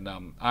off, and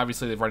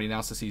obviously they've already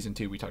announced the season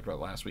 2 we talked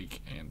about last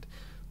week, and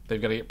they've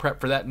got to get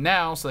prepped for that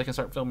now so they can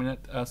start filming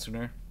it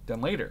sooner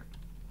than later.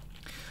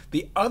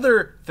 The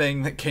other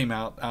thing that came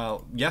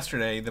out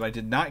yesterday that I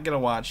did not get to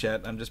watch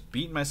yet, I'm just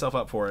beating myself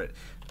up for it,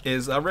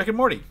 is Rick and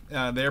Morty.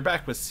 They're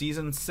back with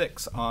season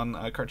 6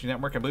 on Cartoon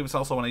Network. I believe it's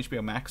also on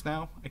HBO Max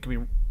now. I could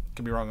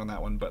be wrong on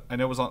that one, but I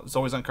know it's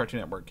always on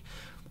Cartoon Network.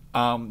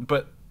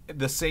 But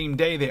the same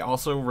day they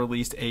also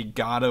released a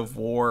God of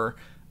War,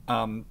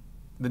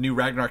 the new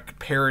Ragnarok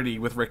parody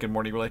with Rick and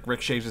Morty, where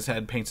Rick shaves his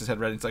head, paints his head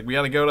red. It's we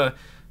got to go to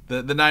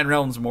the 9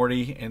 realms,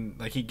 Morty,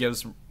 and he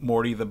gives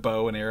Morty the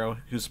bow and arrow,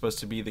 who's supposed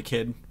to be the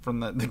kid from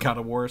the God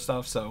of War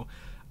stuff. So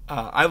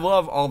I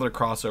love all their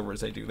crossovers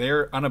they do.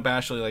 They're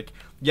unabashedly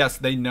yes,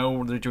 they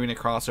know they're doing a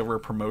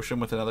crossover promotion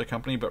with another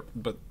company, but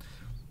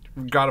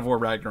God of War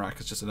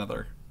Ragnarok is just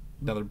another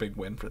big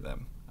win for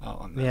them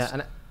on this. Yeah,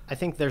 and I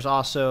think there's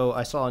also,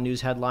 I saw a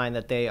news headline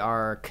that they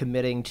are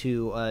committing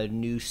to a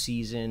new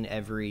season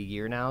every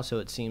year now, so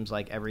it seems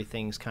like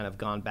everything's kind of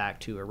gone back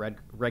to a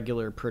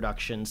regular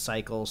production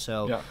cycle.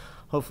 So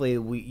hopefully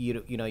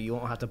you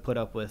won't have to put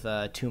up with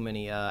too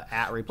many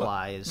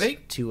replies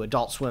to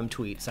Adult Swim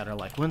tweets that are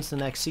when's the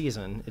next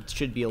season? It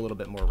should be a little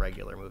bit more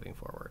regular moving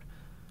forward.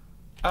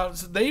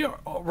 So they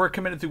were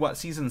committed through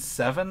season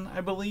 7, I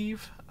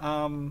believe.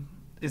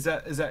 Is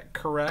that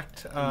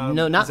correct?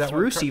 No, not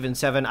through season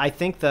 7. I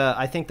think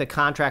the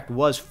contract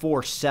was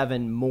for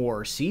 7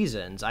 more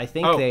seasons. I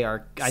think they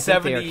are. I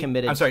 70, think they are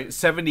committed. I'm sorry,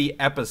 70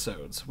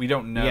 episodes. We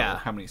don't know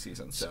how many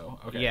seasons. So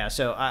okay. Yeah,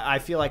 so I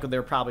feel like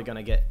they're probably going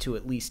to get to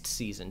at least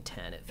season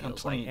 10. It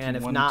feels like, and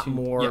if not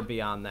more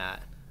beyond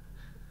that.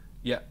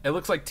 Yeah, it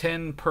looks like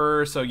 10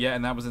 per. So yeah,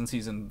 and that was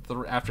in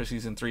after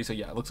season 3. So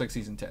yeah, it looks like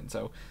season 10.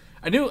 So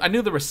I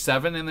knew there was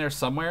 7 in there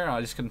somewhere.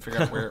 I just couldn't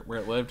figure out where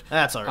it lived.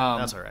 That's all right.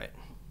 That's all right.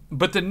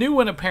 But the new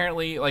one,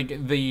 apparently,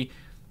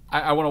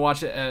 I want to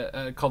watch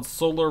it, called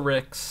Solar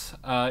Rix,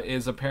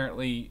 is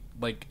apparently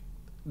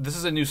this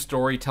is a new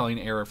storytelling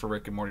era for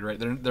Rick and Morty, right?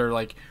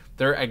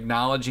 They're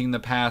acknowledging the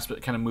past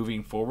but kind of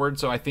moving forward.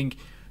 So I think,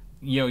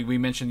 we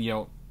mentioned,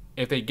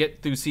 if they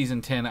get through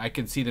season 10, I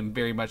can see them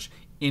very much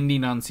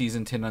ending on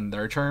season 10 on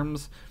their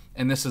terms,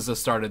 and this is the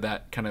start of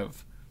that kind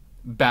of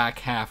back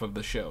half of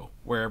the show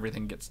where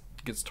everything gets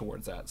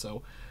towards that.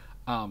 So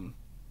I'm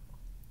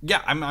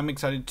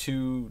excited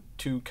to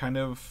kind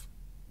of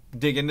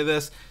dig into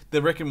this.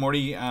 The Rick and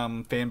Morty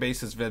fan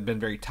base has been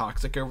very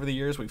toxic over the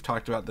years. We've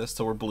talked about this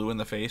till we're blue in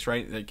the face,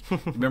 right? Like,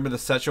 remember the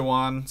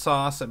Szechuan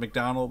sauce at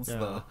McDonald's?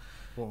 Yeah.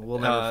 We'll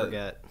never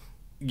forget.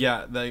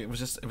 Yeah, it was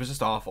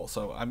just awful.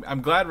 So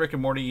I'm glad Rick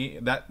and Morty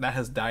that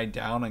has died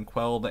down and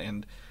quelled,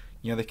 and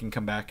they can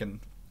come back and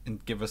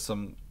give us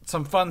some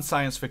fun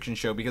science fiction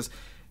show, because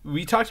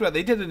we talked about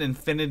they did an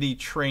Infinity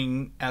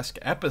Train-esque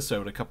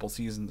episode a couple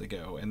seasons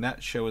ago, and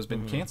that show has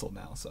been canceled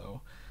now.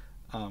 So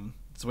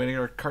it's a way to get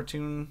our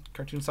cartoon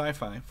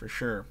sci-fi for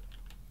sure.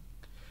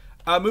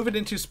 Moving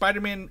into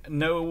Spider-Man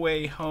No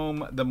Way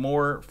Home, the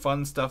more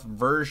fun stuff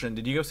version.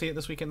 Did you go see it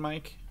this weekend,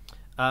 Mike?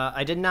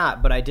 I did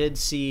not, but I did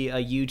see a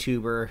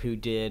YouTuber who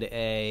did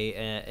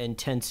an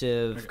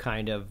intensive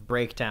kind of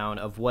breakdown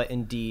of what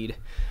indeed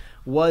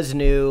was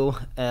new.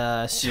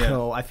 I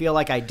feel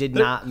like I did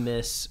not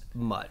miss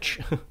much.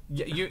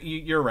 Yeah,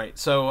 you're right.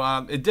 So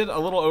it did a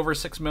little over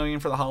 6 million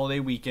for the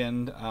holiday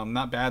weekend.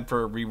 Not bad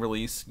for a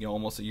re-release,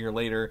 almost a year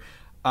later.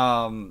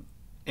 And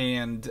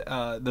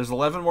there's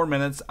 11 more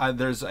minutes.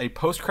 There's a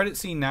post-credit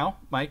scene now,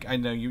 Mike. I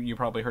know you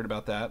probably heard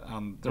about that.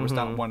 There was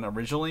not one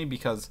originally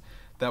because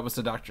that was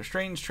the Doctor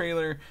Strange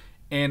trailer.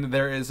 And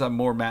there is a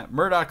more Matt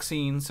Murdock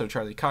scene, so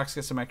Charlie Cox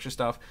gets some extra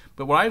stuff.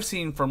 But what I've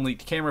seen from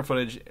leaked camera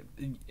footage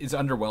is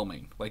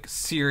underwhelming, like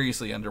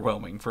seriously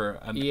underwhelming for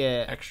an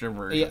extra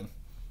version.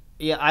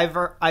 Yeah,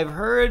 I've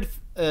heard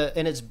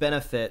in its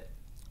benefit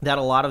that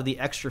a lot of the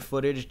extra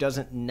footage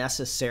doesn't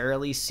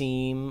necessarily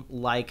seem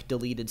like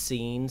deleted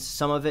scenes.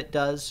 Some of it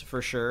does,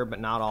 for sure, but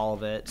not all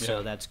of it,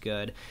 so that's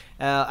good.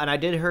 And I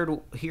did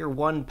hear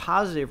one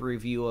positive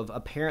review of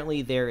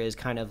apparently there is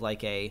kind of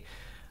like a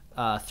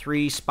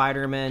 3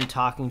 Spider-Men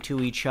talking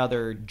to each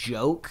other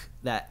joke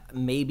that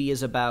maybe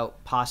is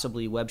about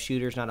possibly web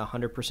shooters, not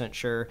 100%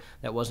 sure.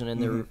 That wasn't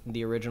in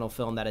the original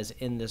film. That is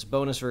in this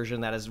bonus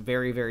version. That is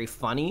very, very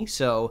funny.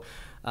 So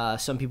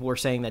some people were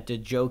saying that the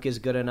joke is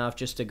good enough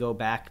just to go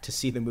back to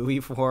see the movie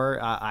for.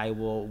 I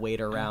will wait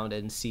around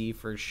and see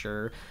for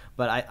sure.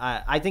 But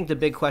I think the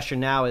big question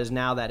now is,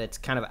 now that it's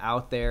kind of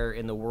out there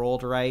in the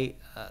world, right,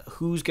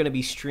 who's going to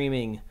be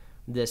streaming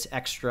this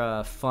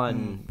extra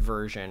fun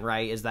version,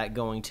 right? Is that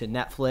going to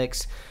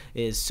Netflix?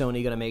 Is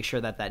Sony going to make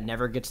sure that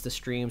never gets the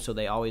stream, so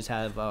they always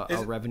have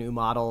a revenue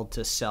model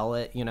to sell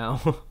it,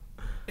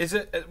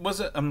 Was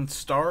it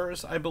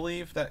Stars, I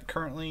believe, that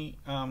currently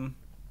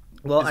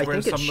Well, I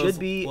think it should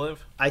be.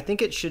 I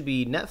think it should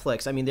be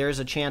Netflix. I mean, there is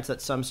a chance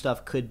that some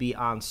stuff could be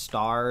on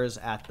Stars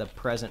at the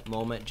present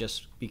moment,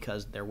 just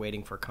because they're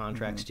waiting for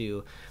contracts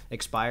to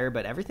expire.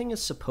 But everything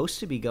is supposed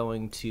to be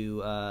going to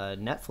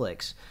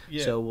Netflix.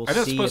 Yeah. So we'll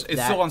see if it's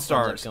that still on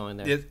Stars. ends up going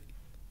there.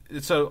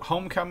 So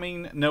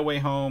Homecoming, No Way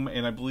Home,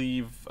 and I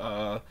believe,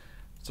 No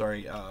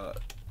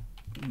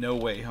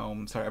Way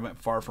Home. Sorry, I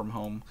meant Far From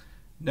Home.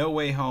 No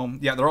Way Home.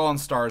 Yeah, they're all on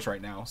Stars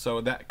right now.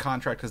 So that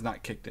contract has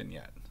not kicked in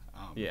yet.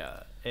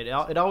 Yeah.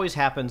 It always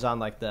happens on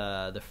like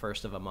the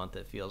first of a month,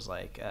 it feels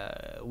like.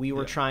 We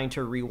were trying to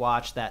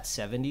rewatch that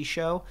 70s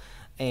show,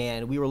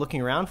 and we were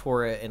looking around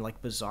for it, and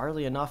like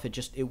bizarrely enough,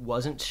 it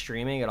wasn't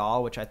streaming at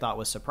all, which I thought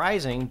was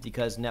surprising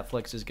because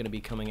Netflix is going to be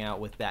coming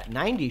out with that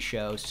 90s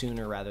show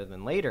sooner rather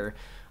than later.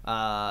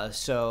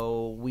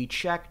 So we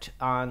checked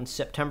on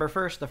September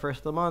 1st, the first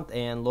of the month,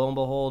 and lo and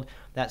behold,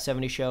 that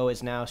 70s show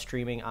is now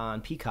streaming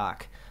on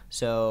Peacock.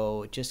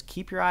 So just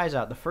keep your eyes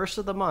out. The first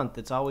of the month,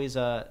 it's always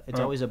a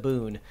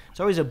boon. It's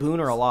always a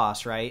boon or a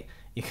loss, right?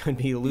 You could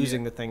be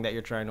losing the thing that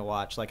you're trying to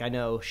watch. Like I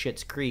know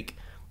Schitt's Creek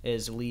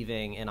is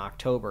leaving in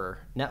October,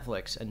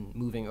 Netflix, and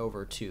moving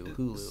over to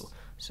Hulu.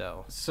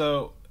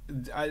 So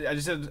I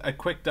just did a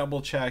quick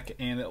double check,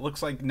 and it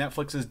looks like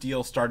Netflix's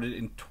deal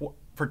started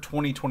for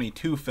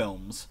 2022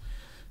 films.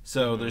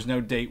 So there's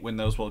no date when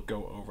those will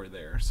go over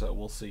there. So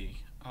we'll see.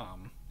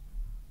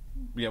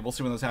 We'll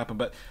see when those happen.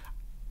 But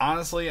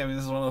honestly, I mean,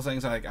 this is one of those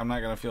things I'm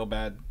not gonna feel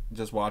bad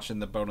just watching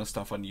the bonus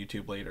stuff on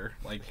YouTube later.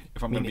 Like,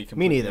 if I'm gonna be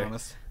completely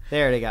honest,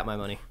 they already got my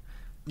money.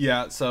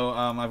 Yeah, so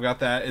I've got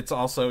that. It's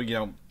also,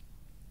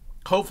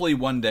 hopefully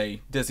one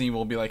day Disney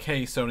will be like,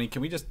 "Hey, Sony,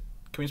 can we just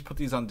put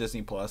these on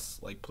Disney Plus?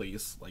 Like,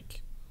 please,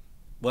 like,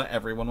 let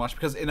everyone watch."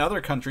 Because in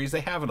other countries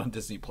they have it on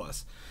Disney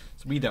Plus,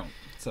 so we don't.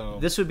 So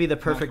this would be the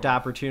perfect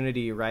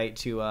opportunity, right,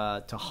 to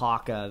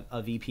hawk a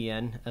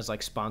VPN as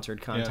like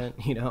sponsored content,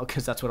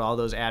 because that's what all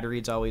those ad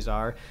reads always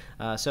are.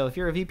 So if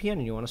you're a VPN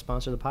and you want to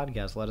sponsor the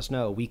podcast, let us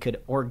know. We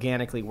could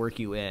organically work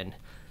you in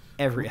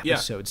every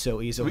episode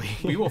so easily.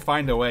 We will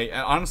find a way.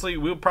 Honestly,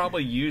 we'll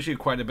probably use you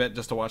quite a bit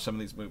just to watch some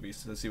of these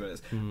movies to see what it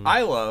is.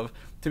 I love,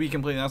 to be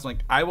completely honest, like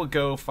I will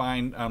go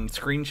find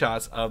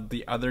screenshots of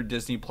the other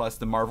Disney Plus,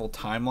 the Marvel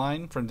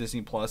timeline from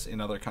Disney Plus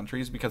in other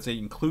countries, because they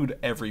include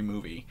every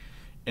movie.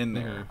 in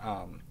there,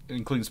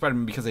 including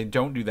Spider-Man, because they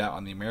don't do that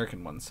on the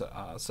American ones.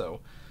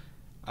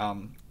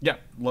 Yeah,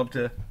 love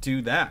to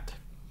do that.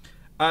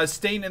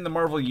 Staying in the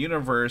Marvel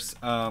Universe,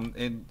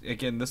 and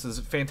again, this is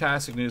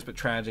fantastic news but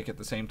tragic at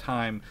the same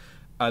time.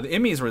 The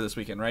Emmys were this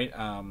weekend, right?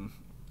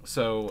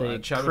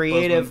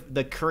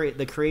 The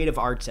creative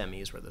arts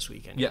Emmys were this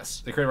weekend.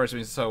 Yes, the creative arts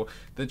Emmys. So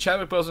the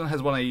Chadwick Boseman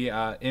has won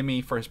a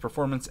Emmy for his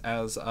performance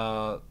as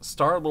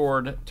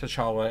Star-Lord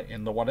T'Challa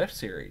in the What If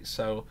series.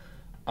 So,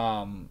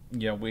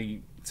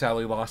 we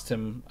sadly lost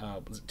him.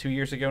 Was it 2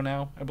 years ago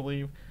now? I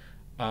believe.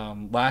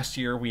 Last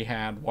year we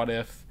had What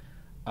If.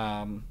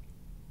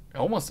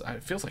 Almost,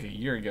 it feels like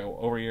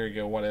over a year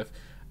ago. What If?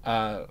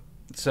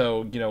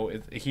 So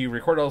he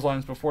recorded all his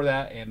lines before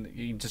that, and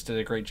he just did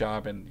a great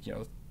job. And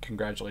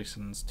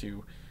congratulations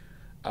to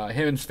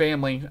him and his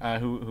family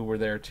who were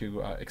there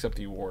to accept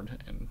the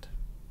award and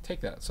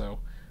take that. So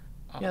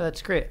yeah,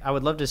 that's great. I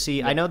would love to see.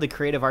 Yeah. I know the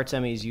Creative Arts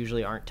Emmys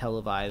usually aren't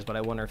televised, but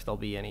I wonder if there'll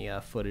be any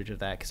footage of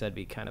that, because that'd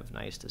be kind of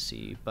nice to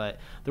see. But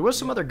there was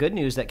some other good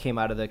news that came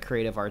out of the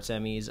Creative Arts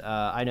Emmys.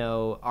 I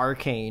know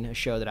Arcane, a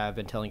show that I've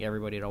been telling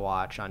everybody to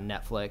watch on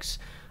Netflix,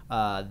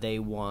 they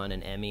won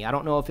an Emmy. I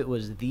don't know if it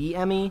was the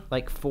Emmy,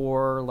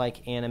 for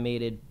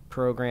animated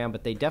program,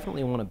 but they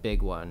definitely won a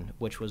big one,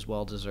 which was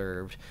well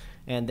deserved.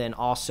 And then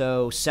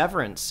also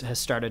Severance has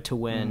started to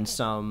win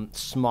some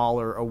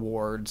smaller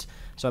awards.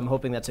 So I'm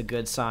hoping that's a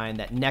good sign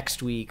that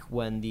next week,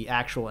 when the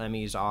actual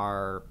Emmys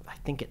are, I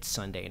think it's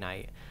Sunday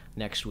night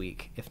next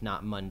week, if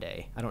not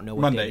Monday. I don't know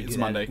what Monday. day It's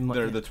Monday.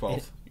 They're the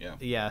 12th. Yeah.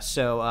 Yeah.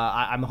 So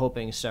I'm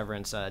hoping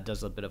Severance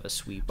does a bit of a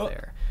sweep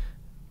there.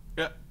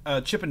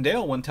 Chip and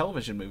Dale won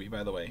television movie,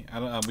 by the way.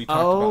 We talked about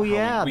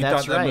how we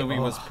that's thought that right. movie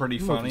was pretty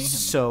funny.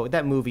 So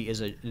that movie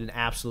is an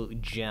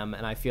absolute gem,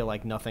 and I feel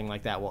like nothing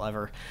like that will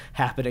ever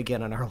happen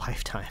again in our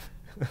lifetime.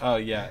 Oh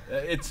yeah,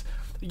 it's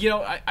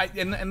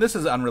and this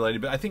is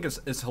unrelated, but I think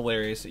it's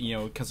hilarious.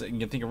 Because you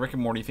can think of Rick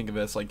and Morty. Think of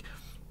this like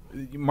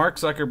Mark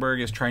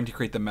Zuckerberg is trying to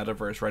create the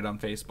metaverse right on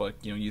Facebook.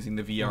 Using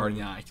the VR and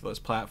the Oculus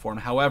platform.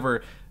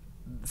 However,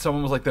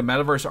 someone was like, the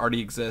metaverse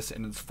already exists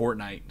and it's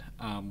Fortnite.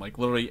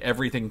 Literally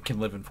everything can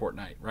live in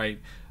Fortnite, right?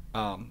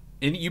 And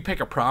you pick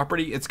a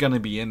property, it's going to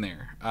be in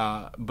there.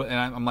 And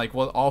I'm like,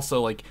 well,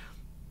 also a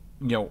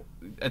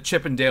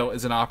Chip and Dale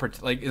is an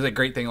is a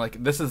great thing.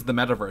 This is the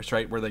metaverse,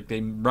 right? Where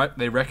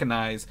they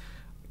recognize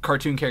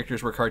cartoon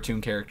characters were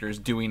cartoon characters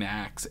doing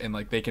acts, and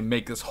they can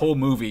make this whole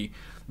movie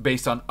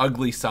based on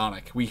Ugly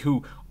Sonic.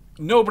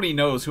 Nobody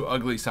knows who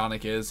Ugly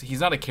Sonic is. He's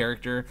not a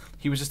character.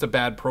 He was just a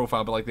bad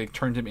profile, but they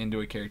turned him into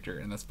a character,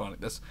 and that's funny.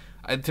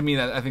 To me,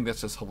 I think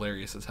that's just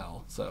hilarious as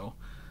hell. So,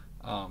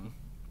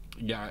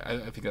 yeah,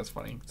 I think that's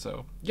funny.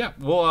 So, yeah,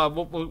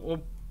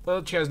 we'll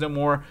let you guys know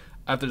more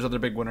if there's other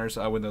big winners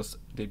when those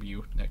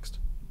debut next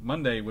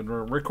Monday when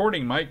we're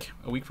recording, Mike,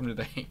 a week from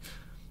today.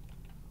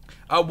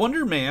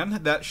 Wonder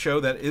Man, that show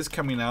that is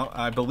coming out,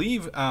 I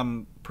believe,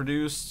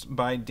 produced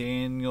by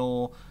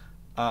Daniel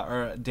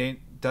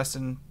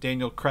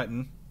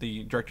Cretton,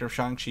 the director of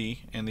Shang-Chi,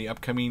 and the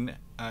upcoming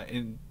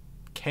in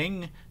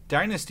Kang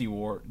Dynasty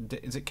War.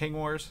 Is it Kang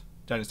Wars?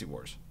 Dynasty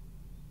Wars.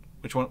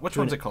 Which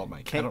one's it called,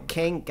 Mike?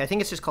 Kang. I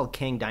think it's just called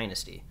Kang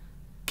Dynasty.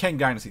 Kang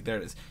Dynasty. There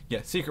it is.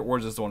 Yeah, Secret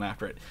Wars is the one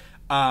after it.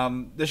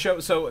 The show.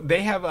 So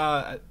they have,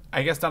 I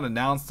guess, not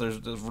announced.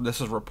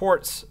 This is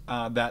reports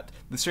that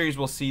the series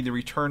will see the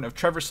return of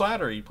Trevor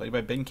Slattery, played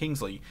by Ben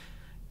Kingsley,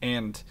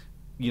 and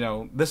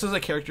this is a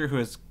character who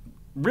has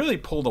really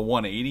pulled a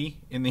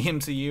 180 in the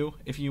MCU,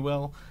 if you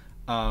will.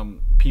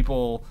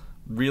 People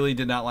really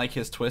did not like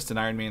his twist in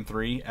Iron Man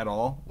 3 at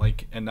all,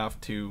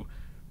 enough to,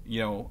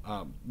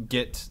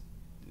 get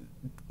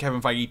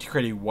Kevin Feige to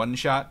create a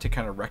one-shot to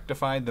kind of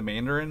rectify the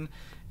Mandarin.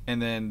 And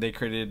then they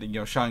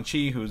created,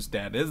 Shang-Chi, whose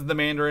dad is the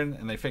Mandarin,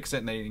 and they fixed it,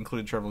 and they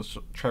included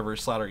Trevor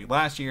Slattery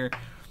last year.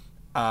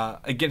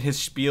 Again, his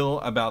spiel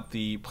about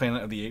the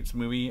Planet of the Apes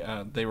movie,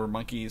 they were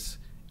monkeys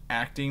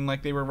acting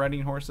like they were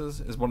riding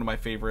horses, is one of my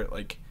favorite,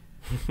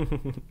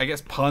 I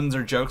guess, puns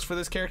or jokes for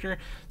this character.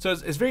 So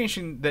it's very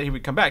interesting that he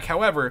would come back.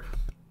 However,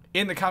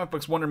 in the comic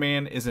books, Wonder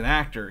Man is an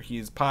actor.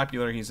 He's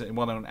popular. He's a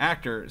well-known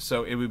actor.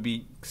 So it would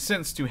be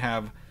sense to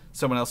have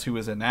someone else who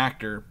is an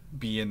actor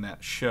be in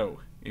that show,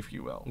 if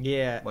you will.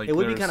 Yeah, it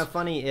would be kind of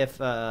funny if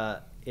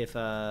Trevor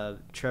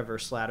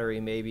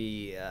Slattery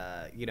maybe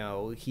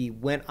he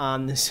went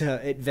on this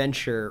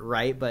adventure,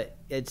 right? But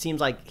it seems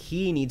like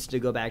he needs to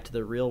go back to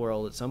the real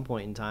world at some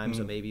point in time.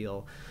 So maybe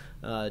he'll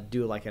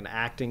do an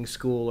acting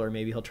school, or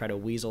maybe he'll try to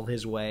weasel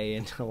his way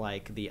into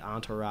the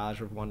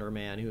entourage of Wonder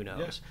Man. Who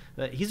knows? Yeah.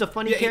 But he's a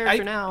funny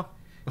character now.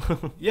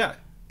 Yeah.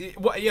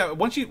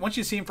 Once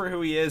you see him for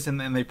who he is, and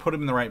then they put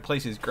him in the right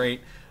place, he's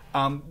great.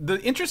 The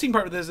interesting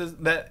part of this is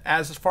that,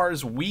 as far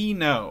as we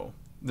know,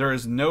 there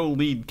is no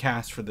lead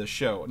cast for this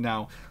show.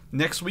 Now,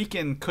 next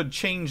weekend could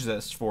change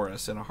this for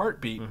us in a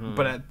heartbeat,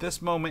 but at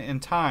this moment in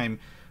time,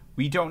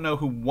 we don't know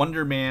who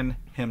Wonder Man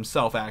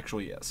himself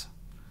actually is,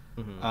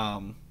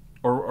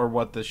 or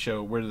what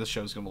where the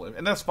show's going to live,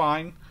 and that's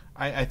fine.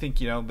 I think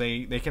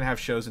they can have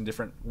shows in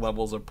different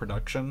levels of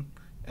production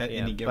at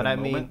any given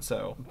moment.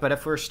 But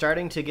if we're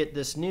starting to get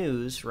this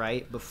news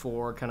right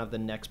before kind of the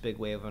next big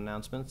wave of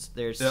announcements,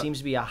 there seems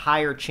to be a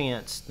higher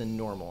chance than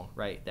normal,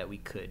 right, that we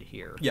could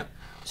hear. Yeah.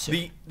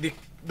 Soon.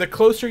 The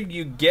closer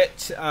you get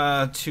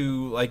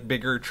to like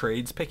bigger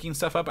trades picking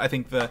stuff up, I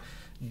think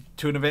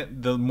to an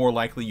event, the more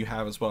likely you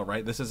have as well,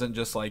 right? This isn't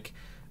just like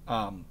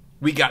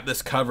we got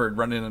this covered,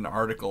 running an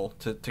article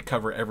to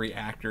cover every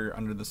actor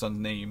under the sun's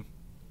name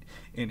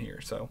in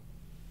here. So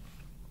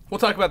we'll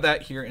talk about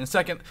that here in a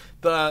second.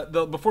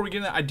 Before we get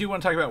into that, I do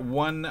want to talk about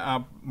one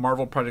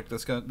Marvel project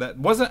that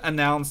wasn't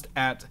announced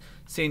at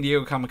San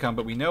Diego Comic-Con,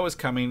 but we know is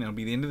coming. It'll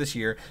be the end of this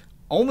year,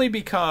 only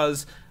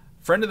because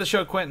friend of the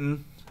show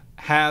Quentin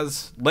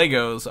has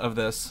Legos of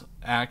this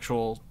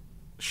actual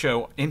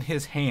show in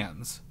his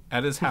hands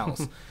at his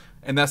house,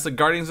 and that's the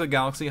Guardians of the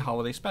Galaxy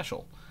Holiday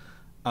Special.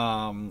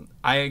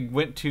 I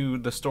went to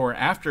the store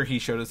after he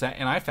showed us that,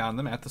 and I found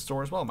them at the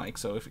store as well, Mike.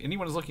 So if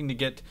anyone is looking to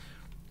get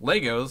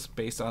Legos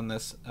based on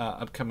this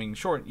upcoming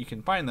short, you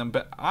can find them.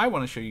 But I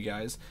want to show you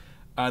guys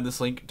this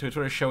link to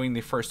Twitter showing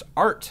the first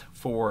art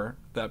for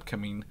the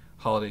upcoming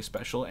holiday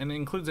special, and it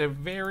includes a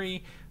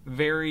very,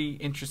 very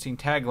interesting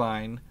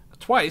tagline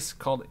twice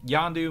called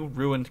 "Yondu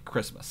Ruined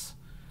Christmas."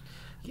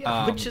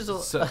 Yeah, which is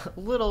a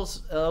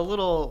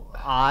little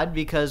odd,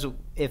 because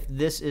if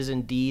this is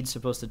indeed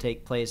supposed to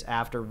take place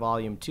after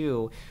Volume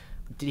 2,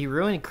 did he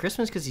ruin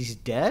Christmas because he's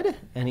dead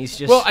and he's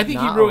just I think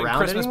he ruined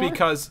Christmas anymore?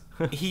 Because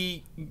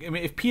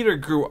if Peter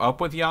grew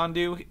up with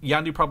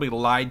Yondu probably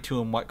lied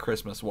to him what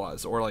Christmas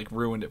was, or like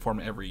ruined it for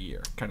him every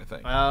year, kind of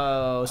thing.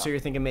 Oh, so you're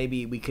thinking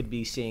maybe we could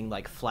be seeing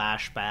like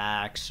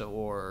flashbacks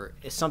or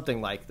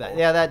something like that.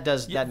 Yeah, that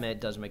does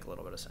make a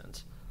little bit of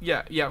sense.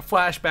 Yeah,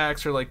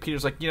 flashbacks, or like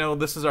Peter's like,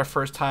 this is our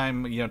first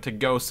time, to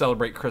go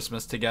celebrate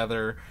Christmas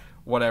together,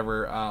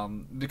 whatever.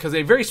 Because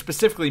they very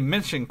specifically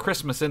mention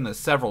Christmas in this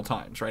several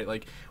times, right?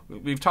 Like,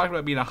 we've talked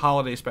about being a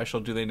holiday special.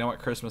 Do they know what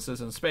Christmas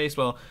is in space?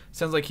 Well, it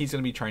sounds like he's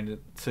going to be trying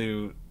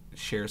to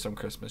share some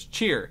Christmas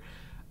cheer.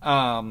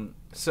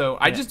 So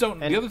I just don't.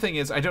 The other thing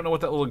is, I don't know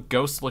what that little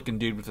ghost-looking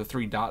dude with the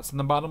 3 dots in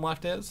the bottom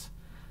left is.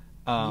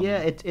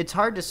 It's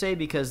hard to say,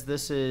 because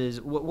this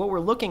is what we're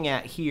looking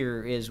at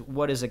here is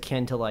what is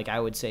akin to, like, I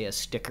would say a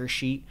sticker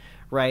sheet,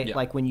 right? Yeah.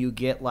 Like when you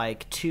get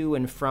like to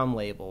and from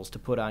labels to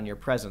put on your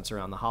presents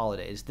around the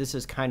holidays. This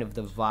is kind of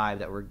the vibe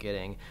that we're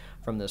getting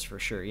from this for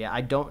sure. Yeah,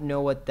 I don't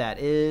know what that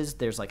is.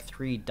 There's like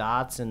 3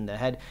 dots in the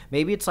head.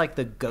 Maybe it's like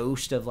the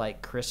ghost of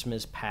like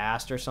Christmas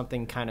past or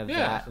something, kind of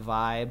that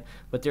vibe.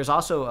 But there's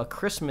also a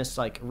Christmas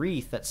like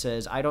wreath that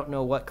says, I don't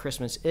know what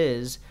Christmas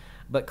is,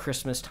 but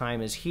Christmas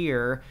time is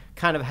here.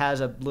 Kind of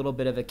has a little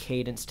bit of a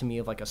cadence to me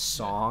of like a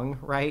song,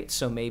 right?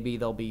 So maybe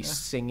they'll be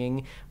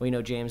singing. We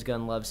know James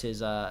Gunn loves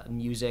his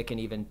music and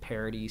even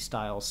parody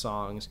style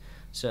songs.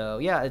 So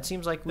yeah, it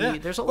seems like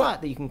there's a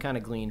lot that you can kind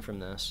of glean from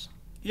this.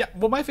 Yeah,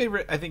 well, my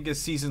favorite I think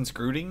is Season's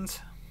Greetings.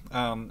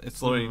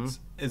 It's literally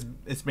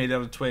it's made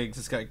out of twigs.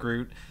 It's got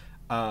Groot.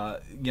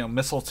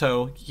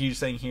 Mistletoe, huge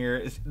thing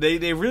here.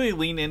 They really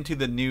lean into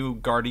the new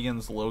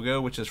Guardians logo,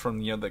 which is from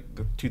the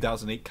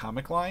 2008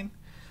 comic line.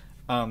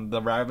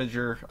 The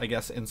Ravager, I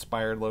guess,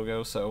 inspired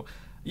logo. So,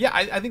 yeah,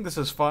 I think this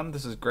is fun.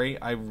 This is great.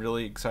 I'm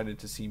really excited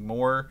to see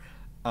more.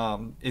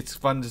 It's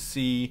fun to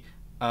see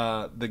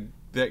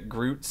that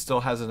Groot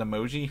still has an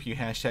emoji if you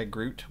hashtag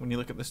Groot when you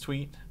look at this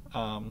tweet.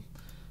 You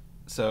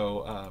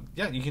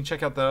can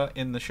check out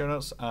in the show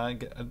notes,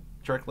 get a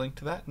direct link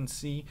to that and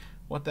see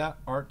what that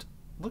art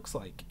looks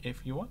like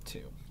if you want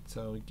to.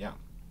 So, yeah.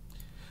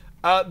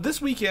 This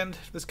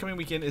coming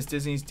weekend is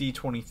Disney's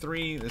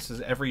D23. This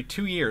is every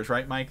 2 years,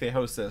 right, Mike? They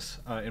host this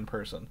in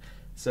person.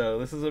 So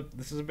this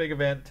is a big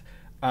event.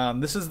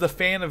 This is the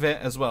fan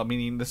event as well,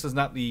 meaning this is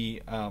not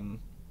the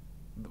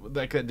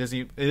like that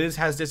Disney.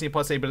 Has Disney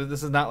Plus A, but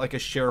this is not like a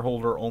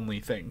shareholder only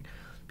thing.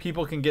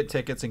 People can get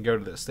tickets and go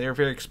to this. They are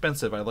very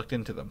expensive. I looked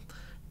into them.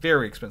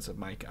 Very expensive,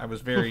 Mike. I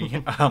was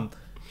very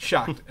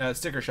shocked,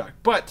 sticker shock.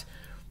 But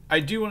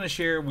I do want to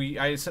share.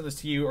 I sent this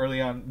to you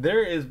early on.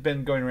 There has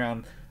been going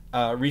around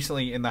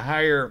recently in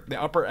the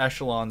upper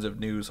echelons of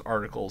news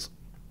articles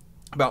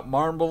about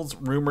Marvel's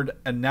rumored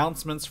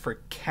announcements for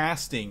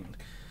casting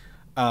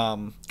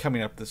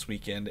coming up this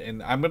weekend,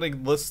 and I'm going to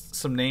list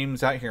some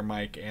names out here,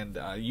 Mike, and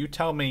you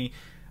tell me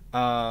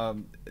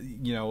what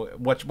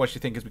you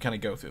think as we kind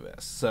of go through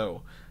this.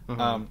 So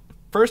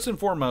first and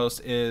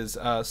foremost is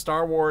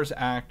Star Wars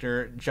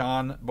actor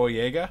John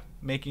Boyega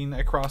making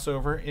a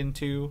crossover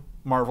into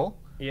Marvel.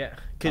 Yeah,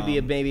 could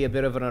be maybe a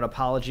bit of an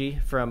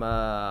apology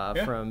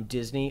from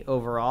Disney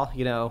overall.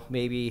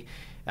 Maybe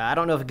I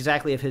don't know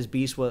if his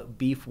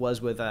beef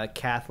was with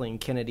Kathleen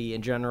Kennedy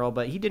in general,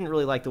 but he didn't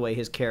really like the way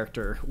his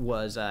character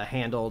was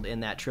handled in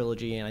that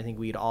trilogy, and I think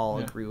we'd all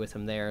agree with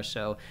him there.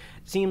 So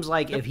it seems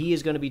like if he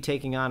is going to be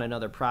taking on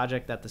another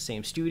project at the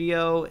same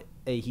studio,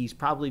 he's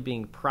probably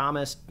being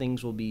promised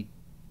things will be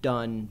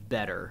done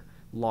better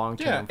long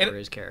term for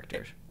his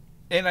characters.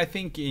 And I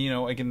think,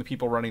 again, the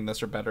people running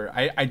this are better.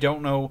 I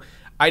don't know.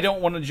 I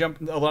don't want to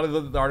jump. A lot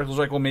of the articles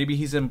are like, well, maybe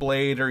he's in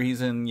Blade or he's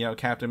in,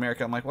 Captain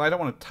America. I'm like, well, I don't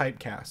want to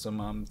typecast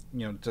him.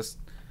 Just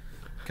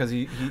because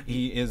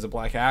he is a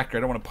black actor. I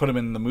don't want to put him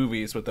in the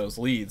movies with those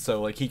leads.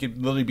 So like he could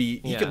literally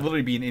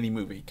be in any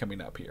movie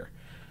coming up here.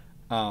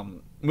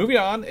 Moving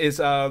on is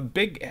a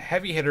big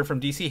heavy hitter from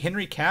DC,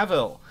 Henry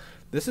Cavill.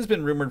 This has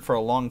been rumored for a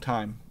long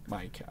time,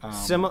 Mike.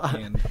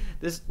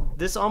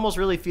 This almost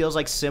really feels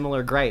like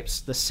similar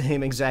gripes. The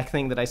same exact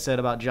thing that I said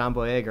about John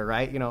Boyega,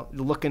 right? You know,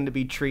 looking to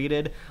be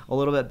treated a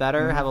little bit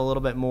better, have a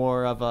little bit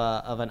more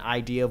of an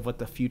idea of what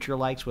the future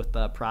likes with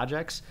the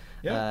projects.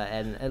 Yeah.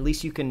 And at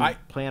least you can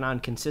plan on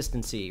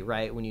consistency,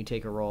 right, when you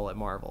take a role at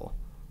Marvel.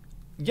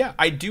 Yeah,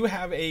 I do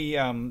have a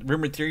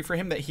rumored theory for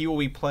him that he will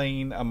be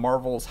playing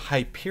Marvel's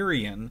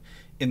Hyperion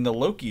in the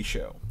Loki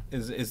show.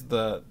 Is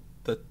the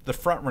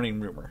front running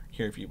rumor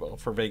here, if you will,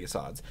 for Vegas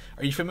odds.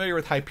 Are you familiar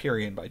with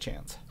Hyperion by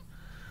chance?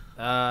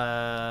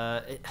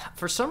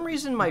 For some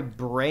reason, my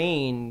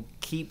brain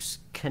keeps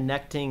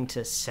connecting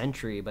to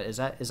Sentry, but is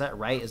that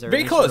right? Is there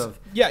very any close? Sort of...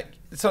 Yeah.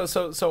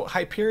 So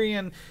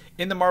Hyperion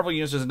in the Marvel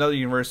universe, there's another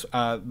universe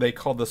they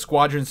call the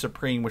Squadron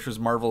Supreme, which was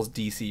Marvel's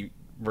DC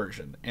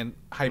version, and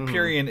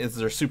Hyperion is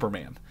their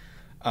Superman.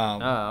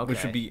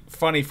 Which would be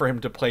funny for him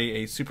to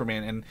play a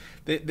Superman. And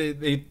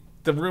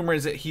the rumor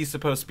is that he's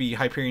supposed to be,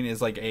 Hyperion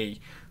is like a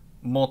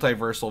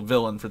multiversal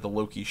villain for the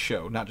Loki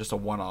show, not just a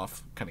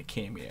one-off kind of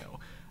cameo.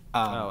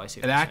 I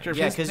see. An actor of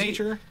his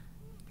nature.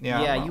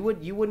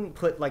 You wouldn't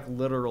put like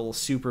literal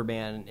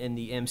Superman in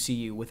the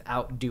MCU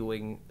without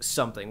doing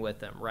something with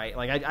them, right?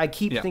 Like I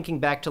keep thinking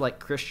back to like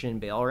Christian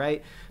Bale,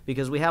 right?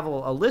 Because we have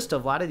a list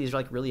of a lot of these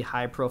like really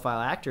high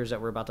profile actors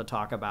that we're about to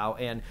talk about,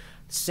 and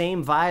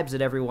same vibes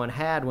that everyone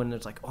had when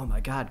it's like, oh my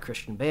God,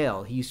 Christian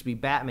Bale, he used to be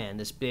Batman,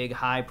 this big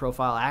high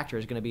profile actor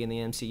is going to be in the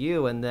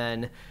MCU, and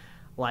then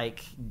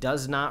like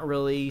does not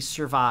really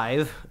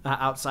survive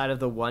outside of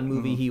the one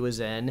movie he was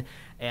in,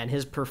 and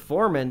his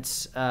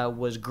performance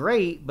was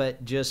great,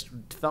 but just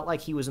felt like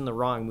he was in the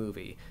wrong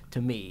movie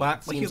to me.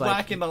 He's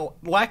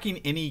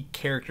lacking any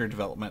character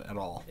development at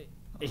all.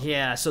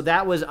 Yeah, so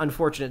that was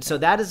unfortunate. So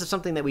that is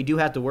something that we do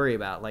have to worry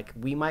about. Like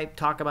we might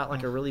talk about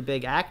like a really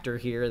big actor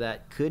here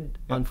that could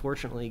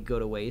unfortunately go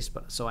to waste,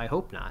 but so I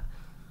hope not.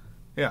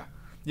 Yeah.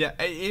 Yeah,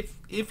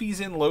 if he's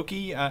in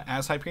Loki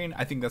as Hyperion,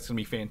 I think that's gonna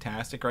be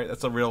fantastic, right?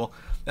 That's a real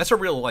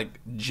like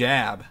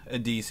jab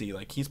at DC.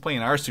 Like he's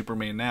playing our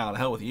Superman now. To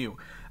hell with you.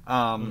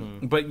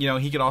 But you know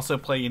he could also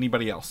play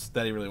anybody else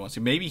that he really wants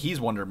to. Maybe he's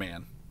Wonder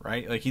Man,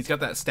 right? Like he's got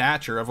that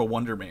stature of a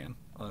Wonder Man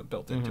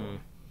built into him.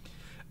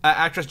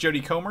 Actress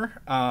Jodie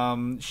Comer,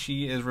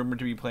 she is rumored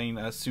to be playing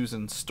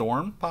Susan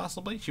Storm,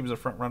 possibly. She was a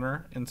front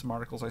runner in some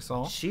articles I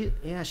saw. She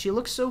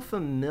looks so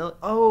familiar.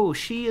 Oh,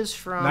 she is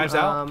from Knives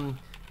Out.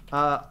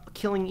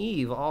 Killing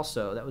Eve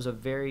also. That was a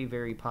very,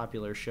 very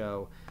popular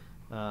show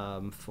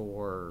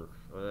for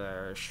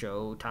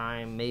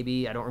Showtime,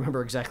 maybe. I don't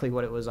remember exactly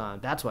what it was on.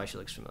 That's why she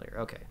looks familiar.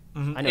 Okay.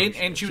 I know.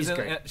 And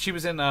she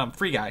was in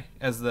Free Guy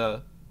as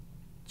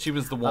she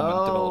was the woman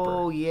developer.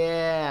 Oh,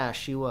 yeah,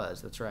 she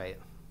was. That's right.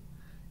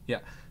 Yeah.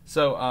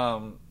 So,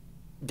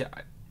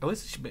 at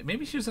least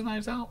maybe she was in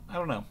Knives Out. I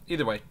don't know.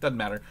 Either way, doesn't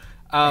matter.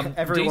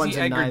 Everyone's Daisy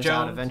in Edgar Knives Jones,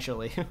 Out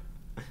eventually.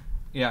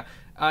 Yeah.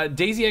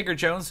 Daisy Edgar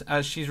Jones,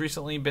 she's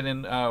recently been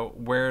in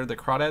Where the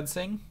Crawdads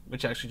Sing,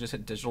 which actually just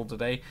hit digital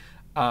today.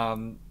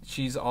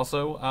 She's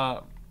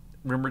also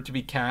rumored to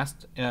be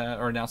cast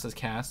or announced as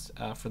cast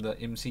for the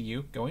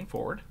MCU going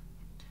forward.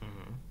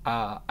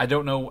 I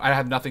don't know. I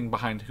have nothing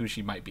behind who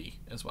she might be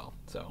as well.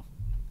 So,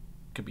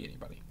 could be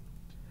anybody.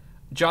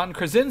 John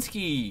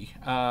Krasinski.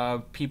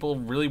 People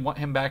really want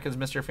him back as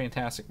Mr.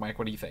 Fantastic. Mike,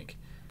 what do you think?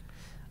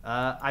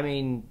 I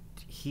mean,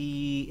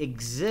 he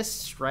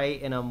exists,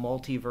 right, in a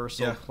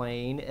multiversal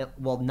plane.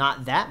 Well,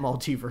 not that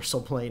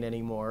multiversal plane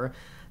anymore.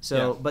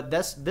 So, but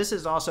this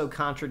is also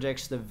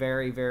contradicts the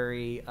very,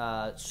 very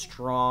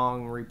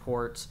strong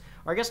reports,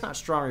 or I guess not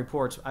strong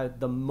reports,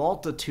 the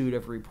multitude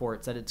of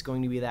reports that it's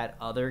going to be that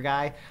other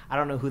guy. I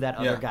don't know who that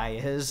other guy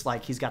is.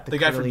 Like, he's got the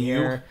guy from curly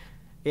hair.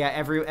 You. Yeah,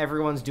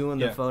 everyone's doing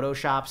the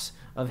photoshops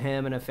of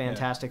him in a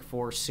Fantastic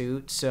Four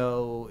suit.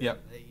 So,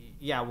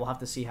 we'll have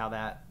to see how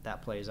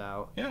that plays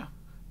out. Yeah.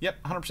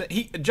 Yep,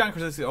 100%. John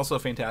Krasinski is also a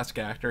fantastic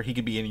actor. He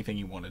could be anything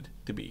he wanted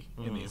to be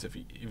in these if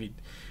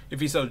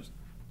he so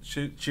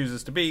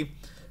chooses to be.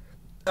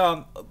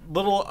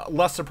 Little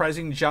less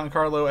surprising,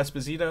 Giancarlo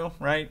Esposito,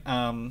 right?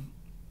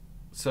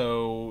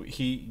 So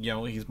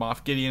he's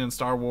Moff Gideon in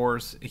Star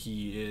Wars.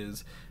 He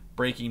is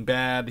Breaking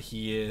Bad.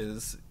 He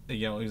is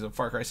he's in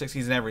Far Cry 6.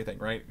 He's in everything,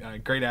 right?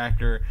 Great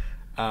actor.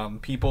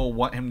 People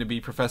want him to be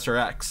Professor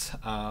X.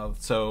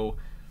 So.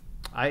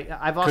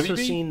 I've also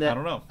seen that. I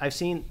don't know. I've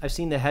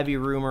seen the heavy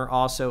rumor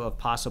also of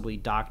possibly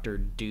Doctor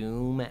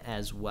Doom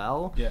as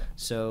well. Yeah.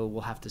 So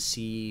we'll have to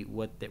see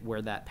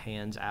where that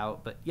pans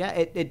out. But yeah,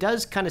 it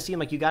does kind of seem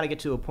like you got to get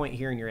to a point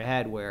here in your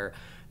head where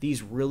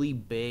these really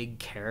big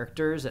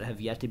characters that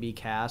have yet to be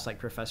cast, like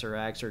Professor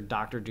X or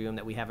Doctor Doom,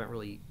 that we haven't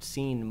really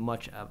seen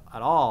much of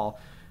at all,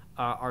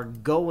 are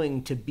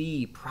going to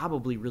be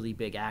probably really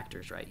big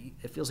actors, right?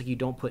 It feels like you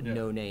don't put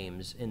no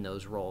names in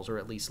those roles, or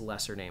at least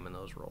lesser name in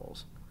those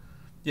roles.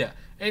 Yeah,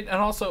 and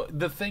also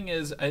the thing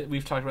is,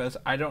 we've talked about this.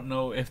 I don't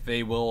know if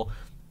they will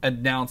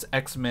announce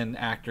X-Men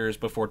actors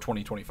before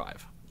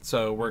 2025.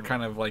 So we're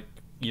kind of like,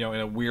 in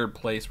a weird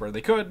place where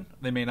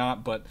they may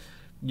not, but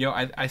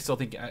I still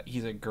think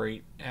he's a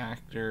great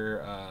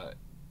actor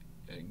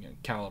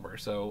caliber.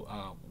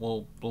 So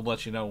we'll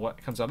let you know what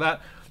comes out of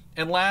that.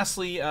 And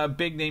lastly,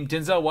 big name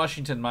Denzel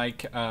Washington,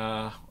 Mike.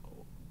 One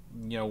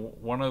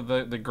of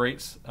the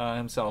greats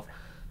himself.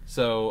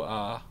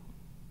 So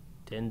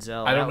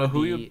Denzel, I don't know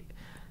who you.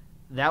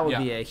 That would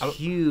be a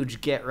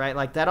huge get, right?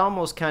 Like, that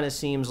almost kind of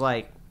seems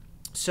like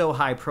so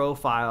high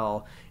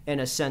profile in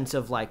a sense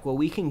of like, well,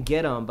 we can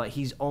get him, but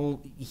he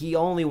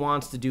only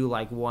wants to do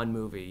like one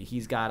movie.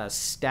 He's got a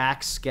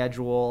stacked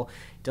schedule,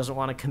 doesn't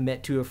want to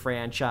commit to a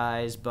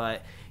franchise,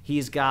 but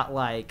he's got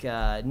like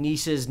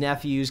nieces,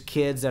 nephews,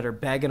 kids that are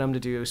begging him to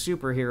do a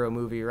superhero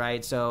movie,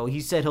 right? So he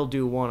said he'll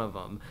do one of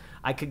them.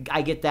 I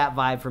get that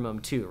vibe from him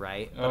too,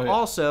 right? But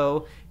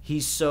also,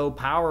 he's so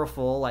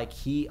powerful. Like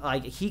he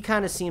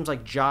kind of seems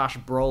like Josh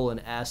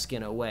Brolin-esque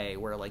in a way,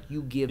 where like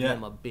you give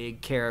him a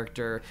big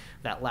character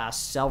that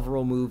lasts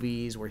several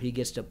movies, where he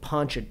gets to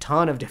punch a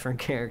ton of different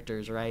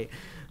characters, right?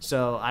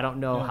 So I don't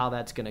know how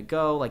that's gonna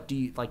go. Like, do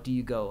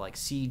you go like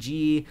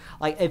CG?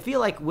 Like, I feel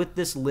like with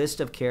this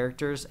list of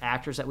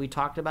actors that we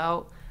talked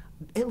about,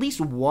 at least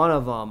one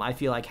of them I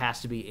feel like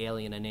has to be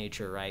alien in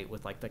nature, right?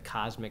 With like the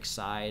cosmic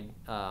side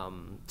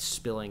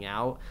spilling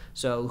out.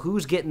 So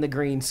who's getting the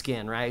green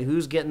skin, right?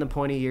 Who's getting the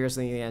pointy ears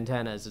and the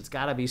antennas? It's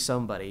got to be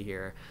somebody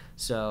here.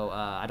 So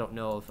I don't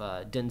know if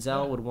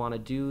Denzel would want to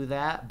do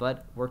that,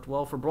 but worked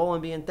well for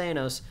Brolin being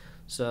Thanos.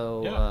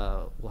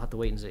 So we'll have to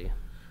wait and see.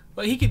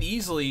 But he could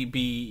easily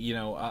be,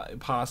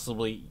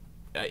 possibly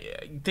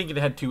thinking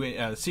ahead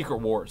to Secret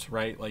Wars,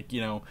 right? Like,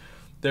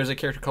 there's a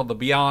character called the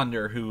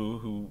Beyonder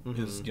who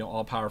is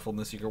all powerful in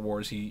the Secret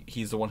Wars.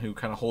 He's the one who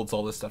kind of holds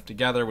all this stuff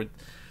together. With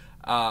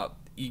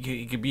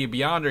he could be a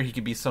Beyonder. He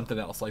could be something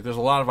else. Like, there's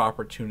a lot of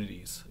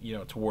opportunities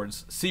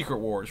towards Secret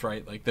Wars,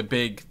 right? Like the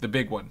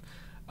big one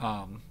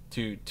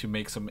to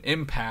make some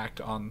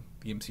impact on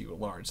the MCU at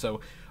large.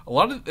 So a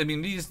lot of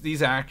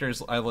these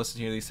actors I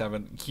listened to, these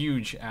 7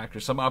 huge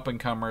actors, some up and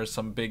comers,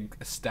 some big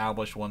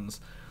established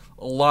ones.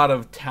 A lot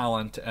of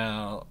talent,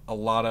 a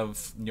lot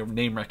of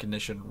name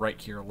recognition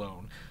right here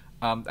alone.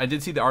 I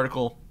did see the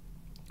article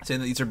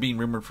saying that these are being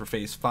rumored for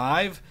Phase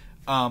 5,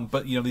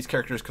 but these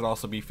characters could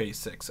also be Phase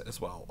 6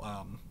 as well.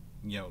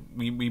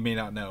 We may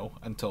not know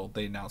until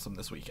they announce them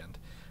this weekend.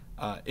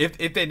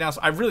 If they announce,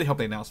 I really hope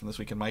they announce them this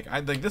weekend, Mike. I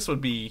think this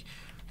would be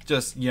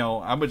just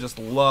I would just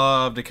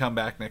love to come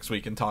back next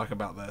week and talk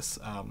about this,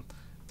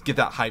 get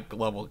that hype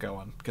level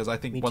going, because I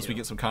think once we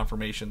get some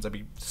confirmations, I'd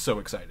be so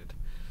excited.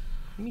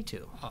 Me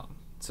too.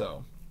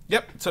 So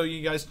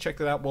you guys check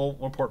that out. We'll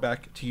report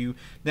back to you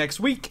next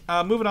week.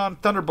 Moving on,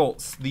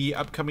 Thunderbolts, the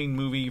upcoming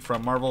movie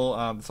from Marvel.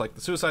 It's like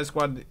the Suicide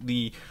Squad.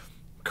 The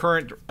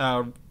current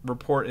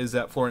report is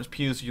that Florence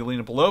Pugh's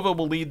Yelena Belova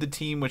will lead the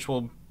team, which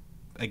will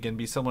again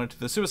be similar to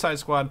the Suicide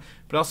Squad,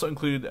 but also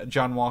include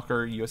John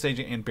Walker, U.S.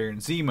 Agent, and Baron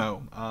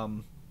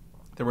Zemo.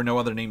 There were no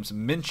other names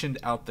mentioned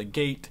out the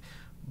gate,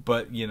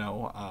 but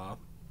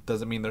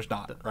doesn't mean there's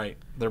not, right?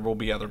 There will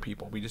be other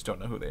people. We just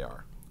don't know who they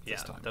are.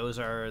 Those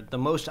are the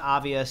most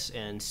obvious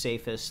and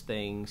safest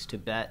things to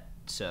bet,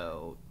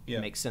 so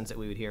it makes sense that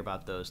we would hear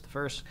about those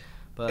first.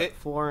 But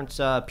Florence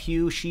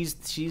Pugh, she's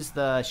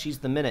the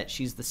minute,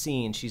 she's the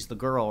scene, she's the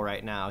girl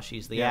right now,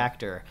 she's the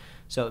actor.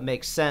 So it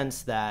makes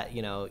sense that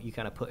you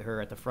kind of put her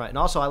at the front. And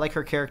also, I like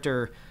her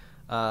character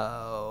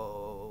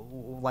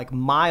like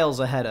miles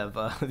ahead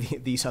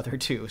of these other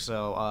two.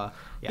 So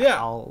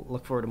I'll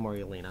look forward to more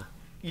Yelena.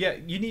 Yeah,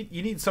 you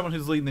need someone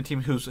who's leading the team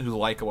who's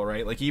likable,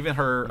 right? Like, even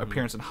her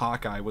appearance in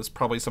Hawkeye was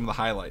probably some of the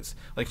highlights.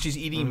 Like, she's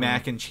eating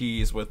mac and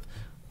cheese with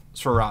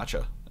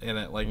sriracha in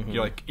it. Like,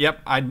 you're like,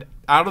 yep, I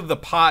out of the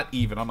pot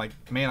even. I'm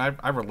like, man,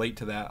 I relate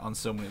to that on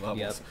so many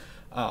levels.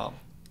 Yep.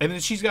 And then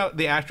she's got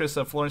the actress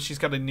of Florence. She's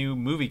got a new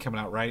movie coming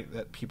out, right?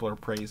 That people are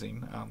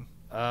praising.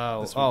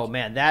 Oh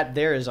man,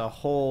 there is a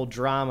whole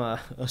drama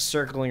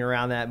circling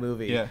around that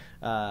movie. Yeah,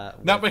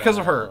 not because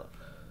of her.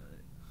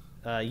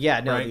 Right?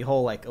 The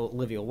whole like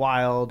Olivia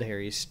Wilde,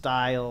 Harry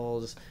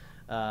Styles,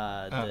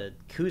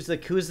 who's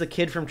the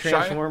kid from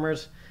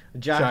Transformers?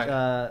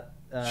 Shia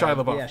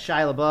LaBeouf. Yeah,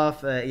 Shia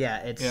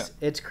LaBeouf.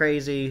 It's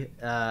crazy.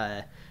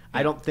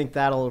 I don't think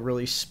that'll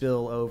really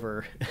spill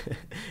over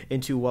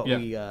into what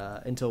we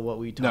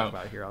talk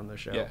about here on the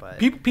show. Yeah. But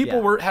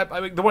people were.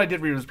 The one I did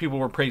read was people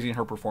were praising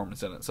her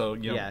performance in it. So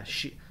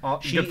she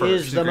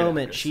is the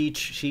moment.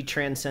 She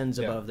transcends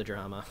above the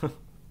drama.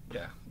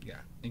 yeah,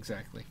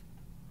 exactly.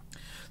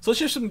 So let's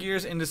shift some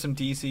gears into some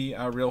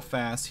DC real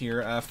fast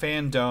here.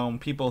 Fandome,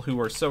 people who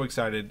are so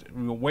excited,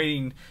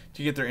 waiting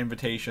to get their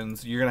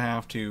invitations. You're going to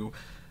have to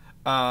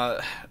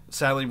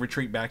sadly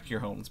retreat back to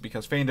your homes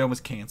because Fandome is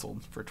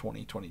canceled for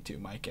 2022,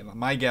 Mike. And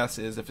my guess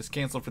is if it's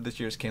canceled for this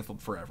year, it's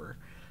canceled forever.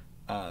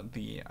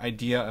 The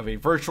idea of a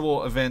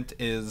virtual event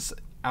is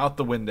out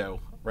the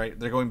window, right?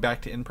 They're going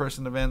back to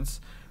in-person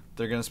events.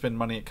 They're going to spend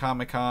money at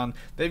Comic-Con.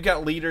 They've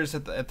got leaders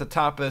at the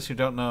top of this who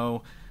don't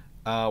know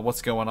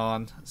what's going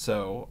on.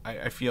 So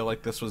I feel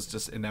like this was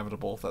just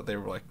inevitable that they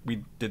were like,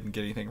 we didn't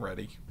get anything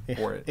ready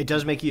for it. It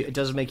does make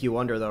you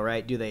wonder though,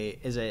 right?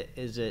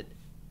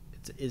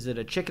 Is it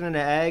a chicken and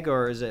an egg,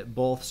 or is it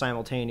both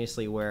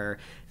simultaneously, where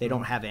they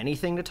don't have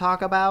anything to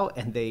talk about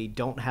and they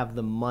don't have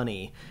the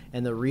money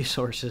and the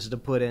resources to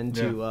put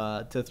into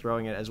to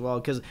throwing it as well?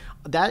 Because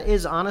that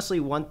is honestly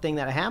one thing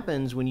that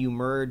happens when you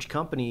merge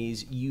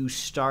companies. You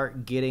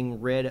start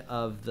getting rid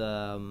of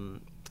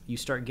the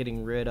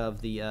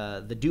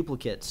the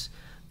duplicates.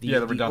 The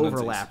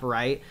overlap,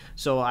 right?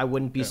 So I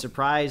wouldn't be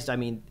surprised. I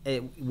mean,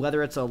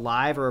 whether it's a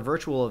live or a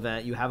virtual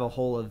event, you have a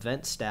whole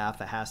event staff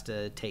that has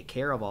to take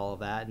care of all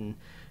of that, and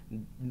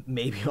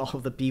maybe all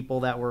of the people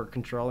that were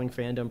controlling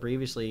Fandom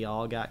previously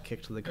all got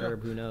kicked to the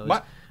curb. Who knows?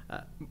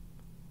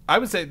 I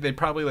would say they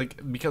probably,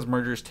 like, because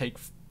mergers take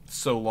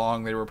so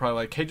long, they were probably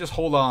like, hey, just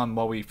hold on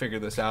while we figure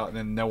this out, and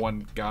then no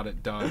one got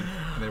it done,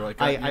 and they were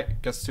like, I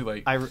guess it's too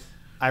late.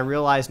 I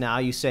realize now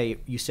you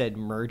said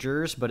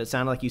mergers, but it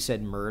sounded like you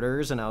said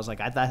murders, and I was like,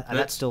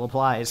 that still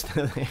applies.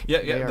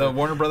 The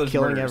Warner Brothers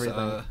killing murders,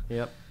 everything.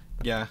 Yep.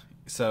 Yeah.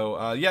 So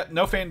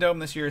no Fandome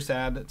this year.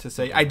 Sad to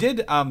say. I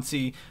did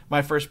see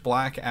my first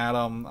Black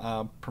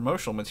Adam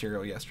promotional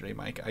material yesterday,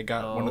 Mike. I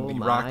got one of the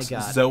Rock's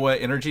Zoa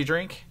energy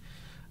drink.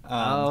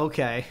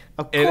 Okay.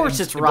 Of course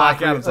it's Rock.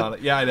 Black Adam's on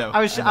it. Yeah, I know.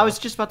 I was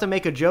just about to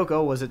make a joke.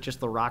 Oh, was it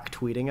just The Rock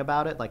tweeting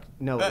about it? Like,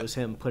 no, it was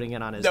him putting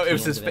it on his. No, it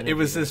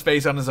was his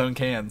face on his own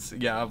cans.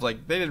 Yeah, I was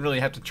like, they didn't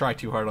really have to try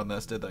too hard on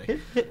this, did they?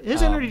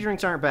 His energy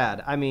drinks aren't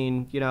bad. I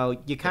mean,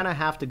 you kind of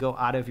have to go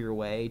out of your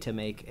way to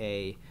make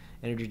a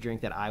energy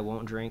drink that I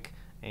won't drink,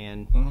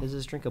 and his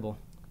is drinkable.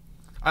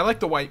 I like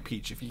the white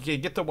peach. If you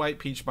can get the white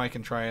peach, Mike,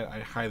 and try it,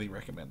 I highly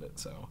recommend it.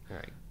 So. All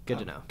right. Good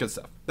to know. Good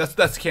stuff. That's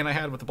the can I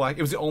had with the Black.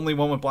 It was the only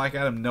one with Black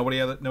Adam. No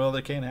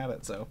other can had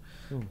it. So,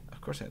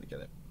 of course, I had to get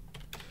it.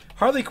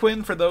 Harley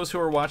Quinn. For those who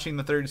are watching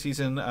the third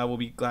season, will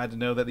be glad to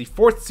know that the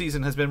fourth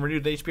season has been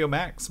renewed to HBO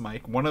Max.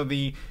 Mike, one of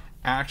the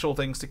actual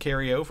things to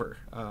carry over.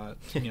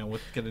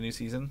 With get a new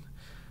season.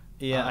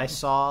 Yeah, I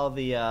saw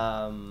the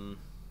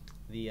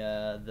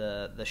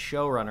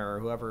showrunner or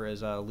whoever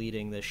is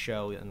leading this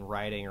show and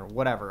writing or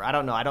whatever. I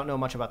don't know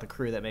much about the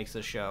crew that makes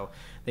this show.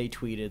 They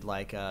tweeted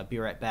like, "Be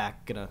right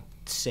back, gonna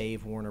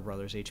save Warner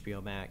Brothers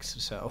HBO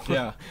Max." So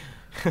yeah.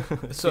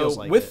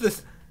 So with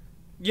this,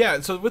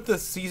 so with the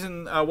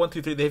season 1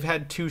 through 3, they've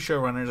had 2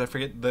 showrunners. I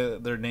forget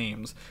their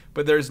names,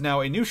 but there's now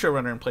a new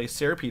showrunner in place,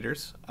 Sarah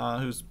Peters,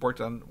 who's worked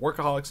on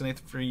Workaholics and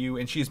Nathan For You,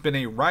 and she's been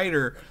a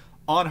writer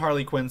on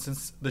Harley Quinn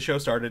since the show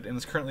started, and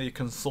is currently a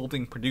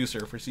consulting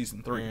producer for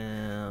season 3.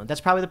 That's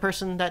probably the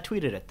person that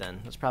tweeted it. Then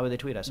that's probably the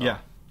tweet I saw.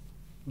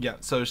 Yeah.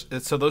 So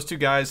those 2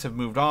 guys have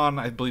moved on.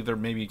 I believe they're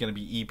maybe going to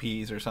be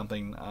EPs or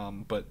something.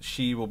 But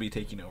she will be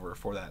taking over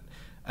for that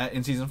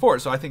in season 4.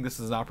 So I think this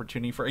is an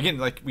opportunity for, again,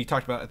 like we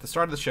talked about at the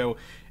start of the show,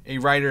 a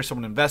writer,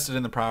 someone invested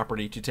in the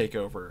property, to take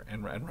over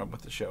and run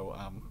with the show.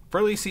 For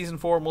at least season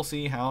 4, and we'll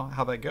see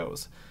how that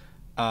goes.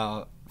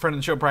 Friend of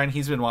the show, Brian,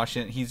 he's been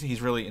watching it.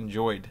 He's really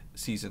enjoyed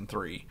season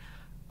 3.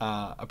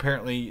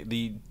 Apparently,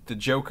 the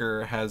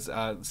Joker has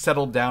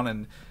settled down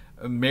and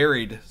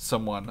married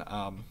someone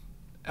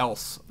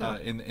else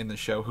in the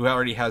show who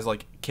already has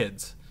like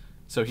kids.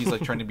 So he's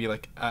like trying to be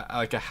like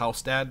a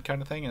house dad kind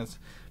of thing. And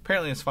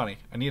apparently, it's funny.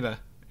 I need to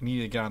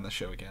get on the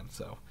show again.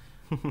 So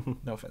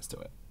no offense to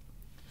it.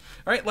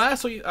 All right,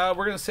 lastly, we're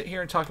going to sit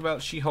here and talk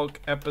about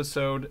She-Hulk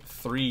episode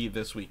 3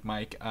 this week,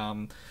 Mike.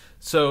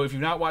 So if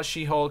you've not watched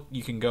She-Hulk,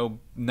 you can go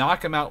knock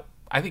them out,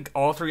 I think,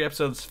 all 3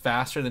 episodes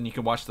faster than you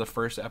can watch the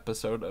first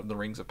episode of The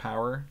Rings of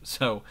Power.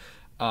 So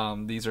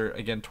these are,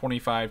 again,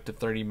 25 to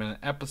 30-minute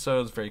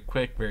episodes, very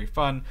quick, very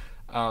fun,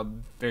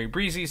 very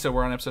breezy. So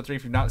we're on episode 3.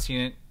 If you've not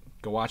seen it,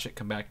 go watch it,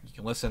 come back, you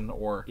can listen,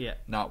 or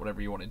not,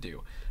 whatever you want to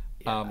do.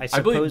 I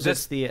suppose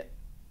it's the...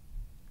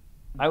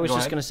 I was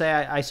just going to say,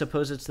 I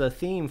suppose it's the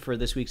theme for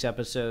this week's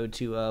episode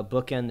to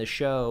bookend the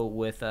show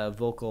with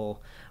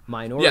vocal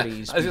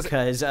minorities,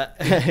 because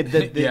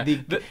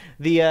the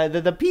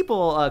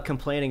people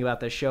complaining about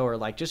the show are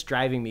like just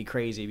driving me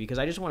crazy, because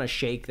I just want to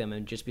shake them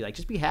and just be like,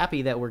 just be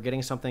happy that we're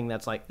getting something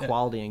that's like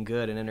quality and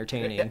good and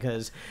entertaining.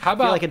 Because I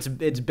feel like it's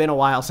been a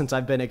while since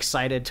I've been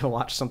excited to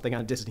watch something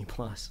on Disney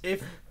Plus.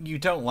 If you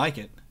don't like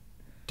it,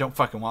 don't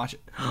fucking watch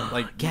it.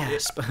 Like,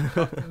 gasp.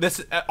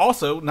 This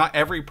also, not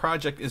every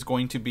project is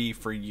going to be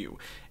for you.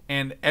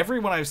 And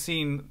everyone I've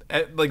seen,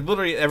 like,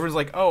 literally everyone's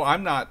like, "Oh,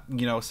 I'm not,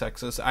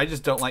 sexist. I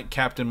just don't like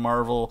Captain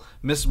Marvel,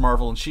 Miss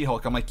Marvel, and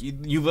She-Hulk." I'm like,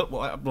 "You look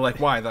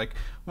like, why?" Like,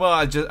 "Well,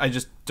 I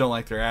just don't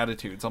like their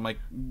attitudes." I'm like,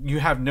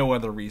 "You have no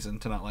other reason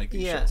to not like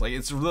these shows." Like,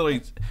 it's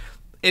literally,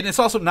 and it's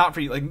also not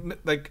for you.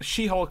 Like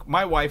She-Hulk.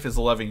 My wife is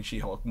loving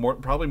She-Hulk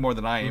probably more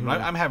than I am.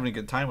 Mm-hmm. I'm having a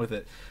good time with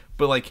it,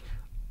 but like,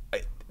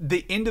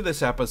 the end of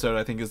this episode,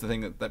 I think, is the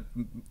thing that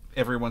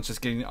everyone's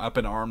just getting up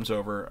in arms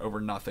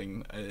over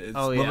nothing. It's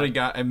literally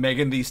got a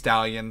Megan Thee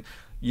Stallion,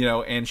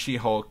 and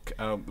She-Hulk,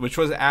 which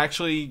was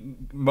actually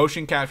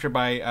motion captured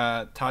by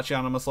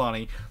Tatiana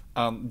Maslany,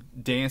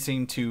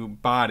 dancing to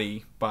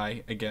Body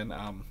by, again,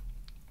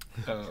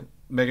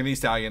 Megan Thee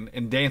Stallion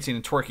and dancing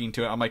and twerking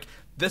to it. I'm like,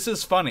 this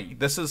is funny.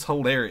 This is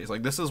hilarious.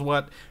 Like, this is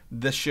what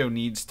this show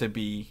needs to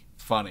be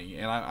funny,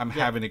 and I'm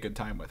having a good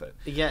time with it.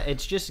 Yeah,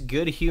 it's just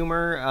good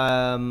humor.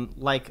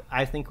 Like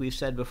I think we've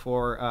said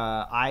before,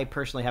 I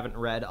personally haven't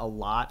read a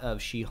lot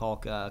of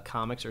She-Hulk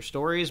comics or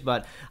stories,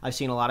 but I've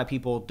seen a lot of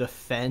people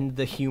defend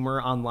the humor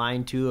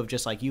online too, of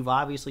just like, you've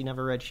obviously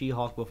never read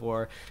She-Hulk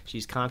before.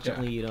 She's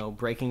constantly,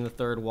 breaking the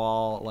third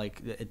wall.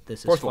 Like,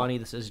 this is Fourth funny. wall.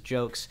 This is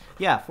jokes.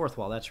 Yeah, fourth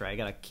wall. That's right. I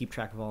got to keep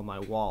track of all my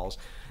walls.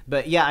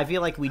 But yeah, I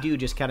feel like we do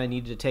just kind of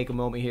need to take a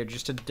moment here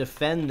just to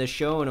defend the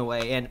show in a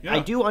way. And I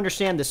do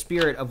understand the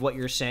spirit of what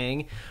you're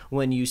saying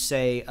when you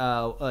say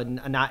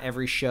not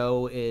every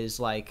show is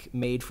like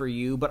made for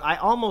you. But I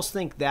almost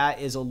think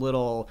that is a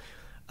little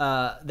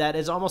that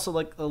is almost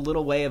like a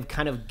little way of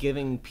kind of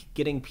getting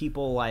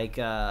people like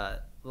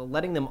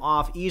letting them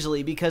off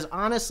easily, because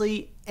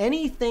honestly,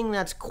 anything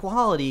that's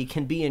quality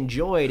can be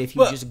enjoyed if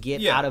you just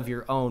get out of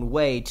your own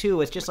way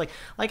too. It's just like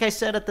I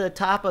said at the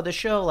top of the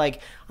show, like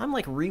I'm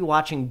like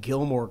rewatching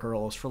Gilmore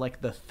Girls for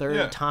like the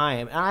third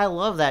time, and I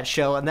love that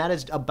show, and that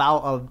is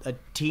about a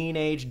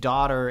teenage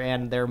daughter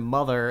and their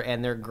mother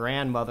and their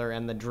grandmother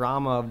and the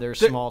drama of their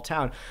small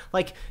town.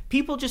 Like,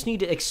 people just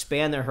need to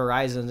expand their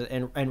horizons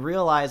and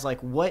realize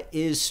like what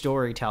is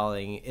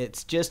storytelling.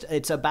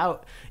 It's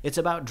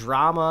about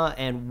drama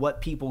and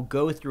what people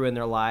go through in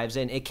their lives,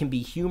 and it can be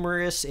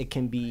humorous, it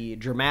can be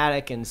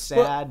dramatic and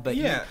sad, but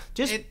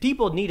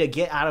people need to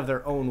get out of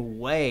their own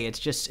way.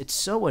 It's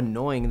so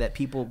annoying that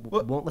people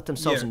won't let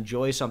themselves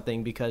enjoy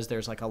something because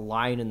there's like a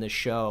line in the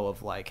show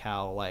of like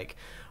how like,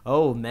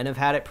 oh, men have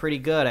had it pretty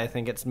good, I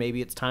think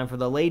it's time for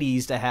the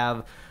ladies to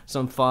have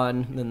some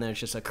fun. And then there's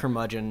just a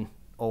curmudgeon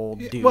old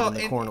dude in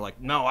the corner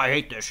like, no, I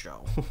hate this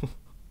show.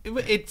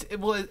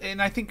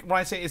 And I think when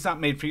I say it's not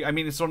made for you, I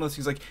mean, it's one of those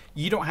things like,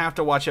 you don't have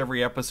to watch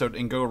every episode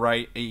and go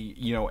write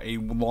a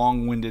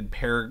long-winded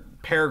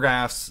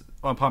paragraphs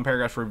upon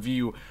paragraphs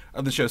review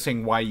of the show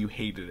saying why you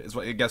hated it. Is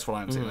what I guess what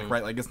I'm saying, like,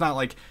 right? Like, it's not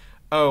like,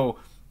 oh,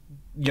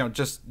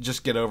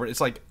 just get over it.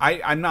 It's like,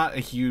 I'm not a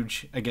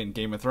huge, again,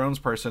 Game of Thrones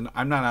person.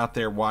 I'm not out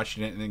there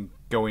watching it and then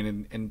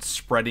going and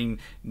spreading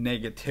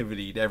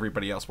negativity to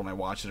everybody else when I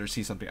watch it or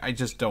see something I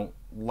just don't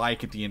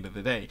like at the end of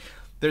the day.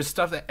 There's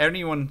stuff that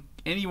anyone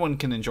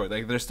can enjoy.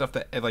 Like, there's stuff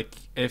that, like,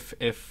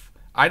 if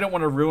I don't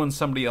want to ruin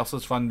somebody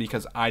else's fun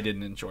because I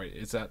didn't enjoy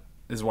it.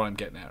 Is what I'm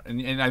getting at.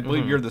 And I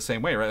believe you're the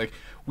same way, right? Like,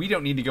 we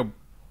don't need to go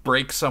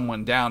break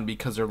someone down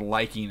because they're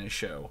liking a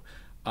show,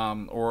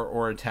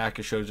 or attack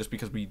a show just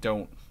because we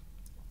don't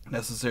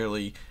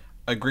necessarily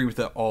agree with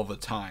it all the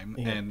time.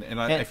 Yeah.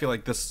 And I feel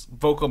like this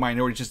vocal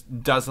minority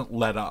just doesn't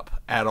let up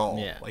at all.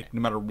 Yeah. Like,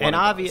 no matter what.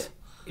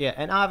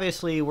 And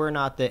obviously we're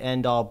not the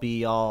end-all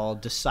be-all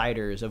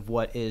deciders of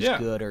what is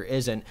good or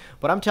isn't.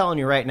 But I'm telling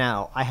you right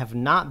now, I have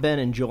not been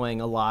enjoying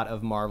a lot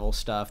of Marvel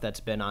stuff that's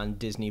been on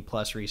Disney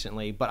Plus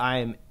recently, but I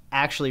am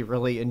actually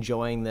really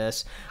enjoying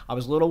this. I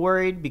was a little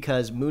worried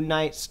because Moon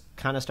Knight's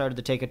kind of started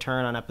to take a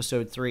turn on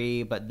episode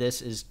 3, but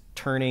this is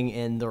turning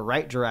in the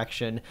right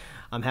direction.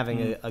 I'm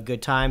having a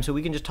good time. So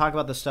we can just talk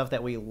about the stuff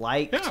that we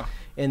liked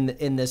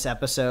in this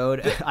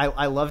episode.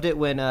 I loved it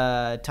when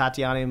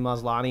Tatiana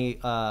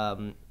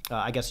Maslany,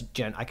 I guess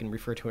Jen, I can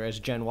refer to her as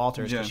Jen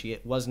Walters, because she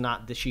was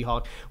not the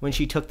She-Hulk, when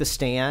she took the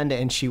stand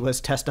and she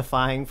was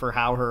testifying for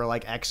how her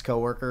like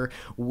ex-coworker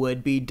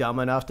would be dumb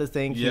enough to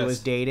think he was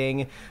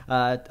dating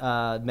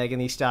Megan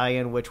Thee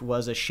Stallion, which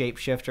was a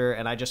shapeshifter,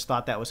 and I just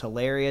thought that was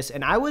hilarious.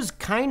 And I was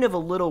kind of a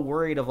little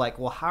worried of like,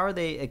 well, how are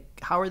they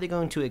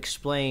going to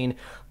explain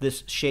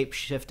this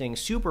shape-shifting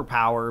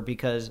superpower?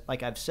 Because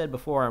like I've said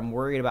before, I'm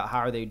worried about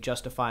how are they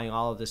justifying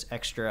all of this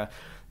extra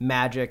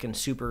magic and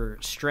super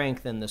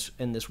strength in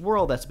this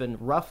world that's been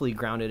roughly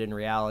grounded in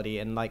reality.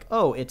 And like,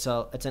 oh, it's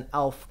an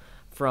elf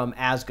from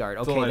Asgard.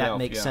 Okay, that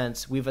makes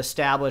sense. We've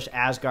established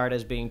Asgard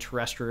as being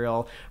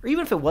terrestrial, or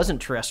even if it wasn't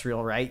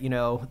terrestrial, right?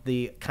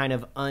 The kind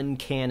of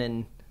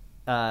uncanon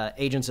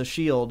Agents of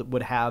S.H.I.E.L.D.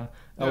 would have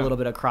a little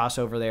bit of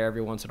crossover there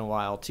every once in a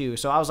while too.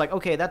 So I was like,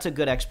 okay, that's a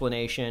good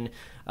explanation.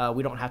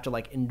 We don't have to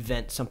like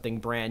invent something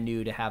brand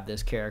new to have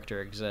this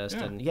character exist.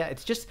 And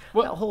it's just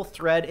that whole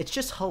thread. It's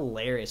just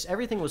hilarious.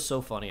 Everything was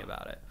so funny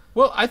about it.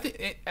 Well, I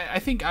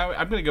think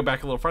I'm going to go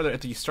back a little farther.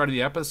 At the start of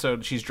the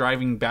episode, she's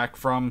driving back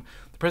from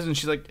the prison.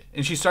 She's like,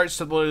 and she starts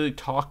to literally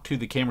talk to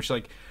the camera. She's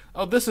like,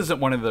 "Oh, this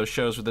isn't one of those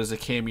shows where there's a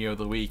cameo of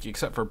the week,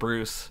 except for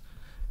Bruce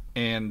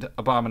and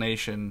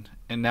Abomination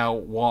and now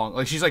Wong."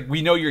 Like, she's like,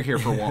 "We know you're here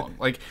for Wong."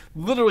 Like,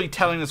 literally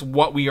telling us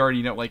what we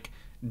already know. Like,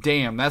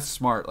 damn, that's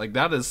smart. Like,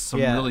 that is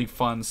some really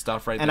fun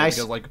stuff right there.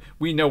 Because like,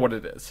 we know what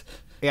it is.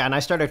 Yeah, and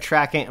I started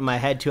tracking it in my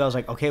head too. I was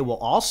like, okay, well,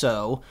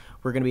 also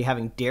we're going to be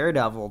having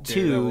Daredevil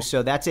too,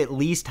 so that's at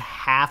least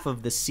half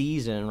of the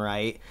season,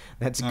 right?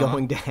 That's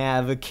going to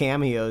have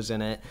cameos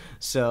in it.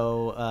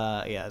 So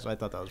so I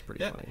thought that was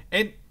pretty funny.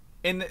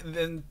 And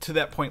then to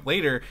that point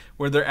later,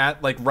 where they're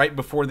at, like, right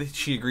before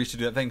she agrees to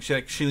do that thing,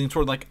 she leans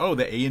toward, like, oh,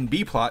 the A and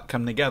B plot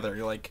come together.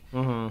 You're like,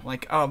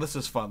 like, oh, this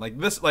is fun. Like,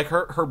 this, like,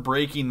 her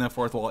breaking the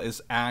fourth wall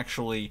is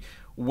actually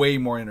way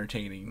more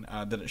entertaining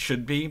than it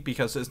should be,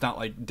 because it's not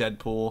like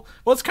Deadpool.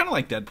 Well, it's kind of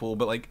like Deadpool,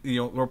 but like, you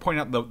know, we're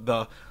pointing out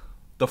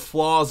the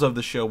flaws of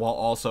the show while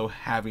also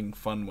having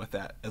fun with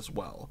that as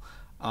well.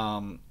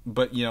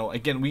 But, you know,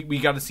 again, we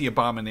got to see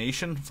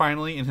Abomination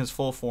finally in his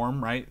full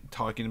form, right?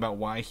 Talking about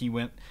why he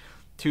went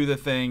to the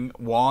thing.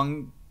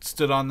 Wong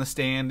stood on the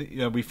stand. You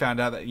know, we found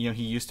out that, you know,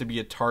 he used to be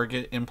a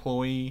Target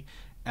employee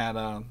at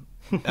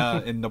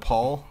in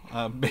Nepal,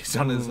 based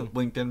on his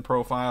LinkedIn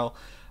profile.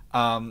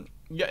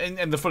 Yeah,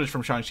 and the footage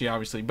from Shang-Chi,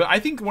 obviously. But I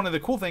think one of the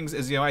cool things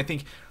is, you know, I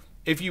think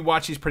if you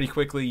watch these pretty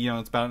quickly, you know,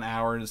 it's about an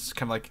hour. It's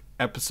kind of like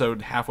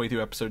halfway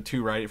through episode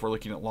 2, right? If we're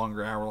looking at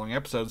longer, hour-long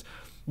episodes.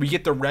 We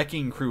get the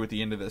wrecking crew at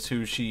the end of this,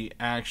 who she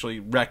actually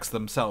wrecks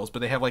themselves. But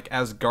they have, like,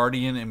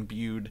 Asgardian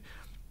imbued,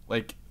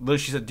 like,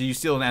 she said, do you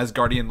steal an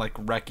Asgardian, like,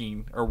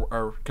 wrecking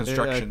or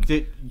construction?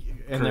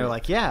 And they're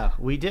like, yeah,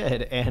 we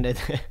did. And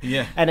it,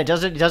 yeah. And it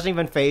doesn't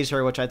even faze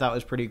her, which I thought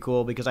was pretty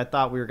cool, because I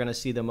thought we were going to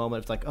see the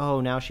moment. It's like, oh,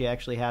 now she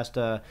actually has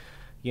to,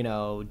 you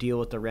know, deal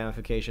with the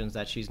ramifications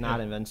that she's not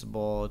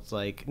invincible. It's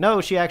like, no,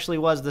 she actually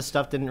was. This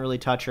stuff didn't really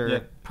touch her. Yeah.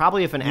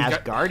 Probably if an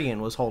Asgardian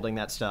was holding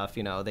that stuff,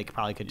 you know, they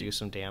probably could do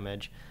some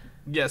damage.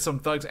 Yeah, some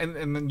thugs,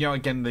 and you know,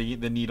 again,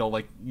 the needle,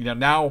 like, you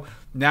know,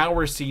 now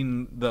we're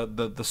seeing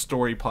the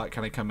story plot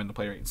kind of come into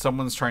play. Right?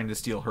 Someone's trying to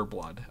steal her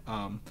blood,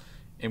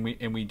 and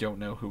we don't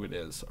know who it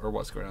is or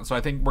what's going on. So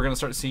I think we're gonna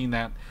start seeing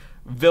that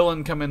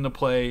villain come into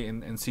play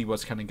and see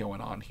what's kind of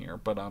going on here.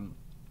 But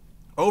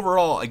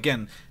overall,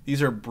 again,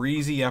 these are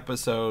breezy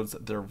episodes.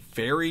 They're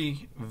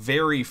very,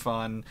 very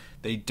fun.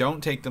 They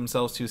don't take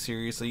themselves too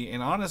seriously,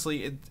 and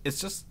honestly,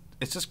 it's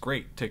just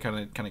great to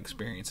kind of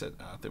experience it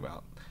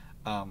throughout.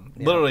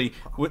 Literally,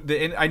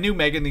 I knew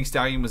Megan Thee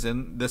Stallion was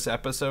in this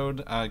episode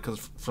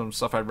because from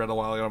stuff I read a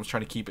while ago, I was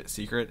trying to keep it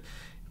secret,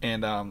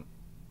 and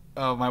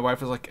my wife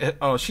was like,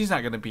 "Oh, she's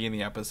not going to be in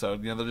the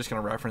episode. You know, they're just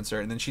going to reference her."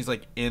 And then she's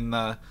like in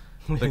the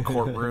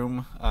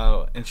courtroom,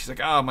 and she's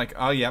like, "Oh," I'm like,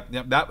 "Oh, yep,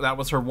 that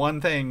was her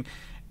one thing."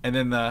 And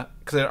then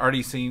because I'd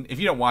already seen, if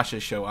you don't watch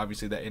this show,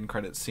 obviously that end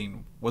credits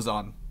scene was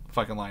on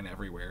fucking line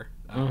everywhere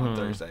on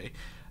Thursday.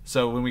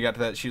 So when we got to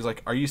that, she was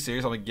like, "Are you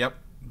serious?" I'm like, "Yep."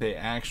 They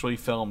actually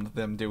filmed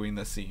them doing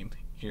this scene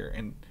here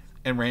and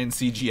ran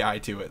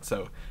CGI to it.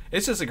 So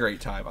it's just a great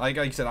time. Like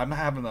I said, I'm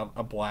having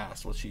a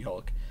blast with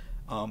She-Hulk.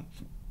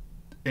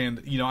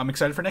 And, you know, I'm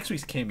excited for next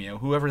week's cameo,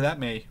 whoever that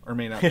may or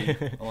may not be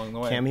along the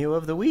way. Cameo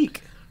of the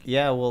week.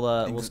 Yeah,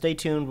 we'll stay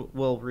tuned.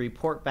 We'll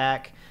report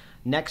back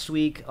next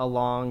week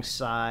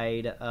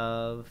alongside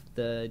of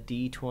the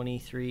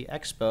D23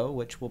 Expo,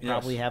 which will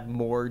probably have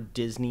more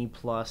Disney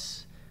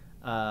Plus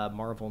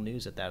Marvel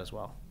news at that as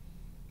well.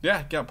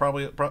 Yeah,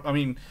 probably. I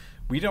mean,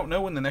 we don't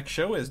know when the next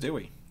show is, do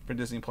we? For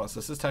Disney Plus,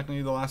 this is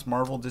technically the last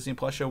Marvel Disney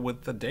Plus show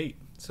with the date.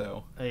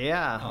 So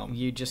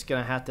you're just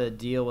gonna have to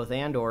deal with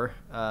Andor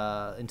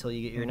until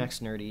you get your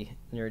next nerdy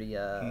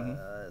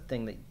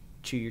thing that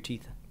chew your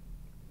teeth.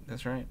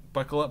 That's right.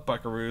 Buckle up,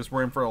 Buckaroos.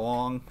 We're in for a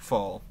long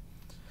fall.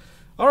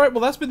 All right. Well,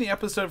 that's been the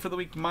episode for the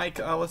week, Mike.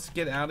 Let's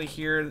get out of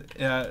here.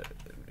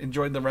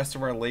 Enjoy the rest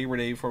of our Labor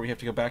Day before we have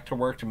to go back to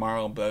work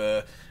tomorrow.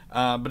 But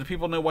if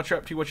people know what you're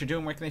up to, what you're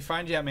doing, where can they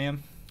find you at,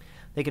 man?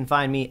 They can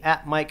find me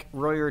at Mike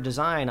Royer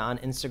Design on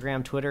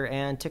Instagram, Twitter,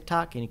 and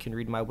TikTok. And you can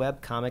read my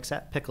web comics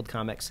at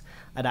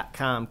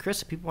pickledcomics.com.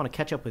 Chris, if people want to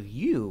catch up with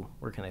you,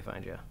 where can they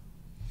find you?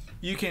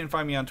 You can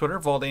find me on Twitter,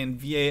 Valdan,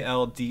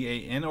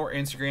 Valdan, or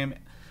Instagram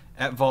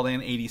at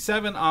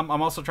Valdan87.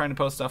 I'm also trying to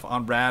post stuff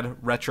on Rad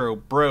Retro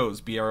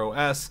Bros,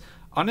 BROS,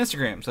 on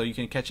Instagram. So you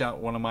can catch out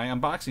one of my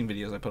unboxing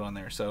videos I put on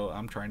there. So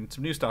I'm trying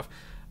some new stuff.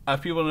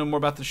 If people know more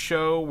about the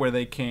show, where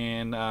they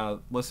can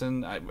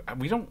listen,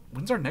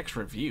 when's our next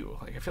review?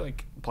 Like, I feel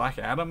like Black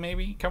Adam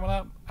maybe coming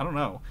up. I don't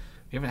know.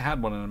 We haven't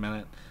had one in a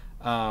minute.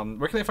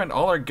 Where can they find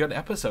all our good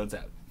episodes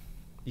at?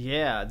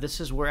 Yeah,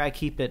 this is where I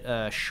keep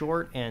it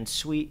short and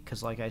sweet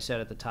because, like I said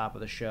at the top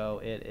of the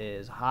show, it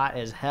is hot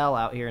as hell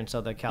out here in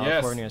Southern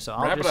California. Yes. So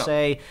I'll just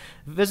say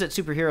visit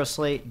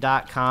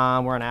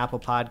superheroslate.com. We're on Apple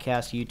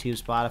Podcasts,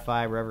 YouTube,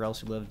 Spotify, wherever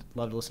else you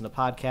love to listen to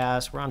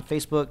podcasts. We're on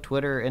Facebook,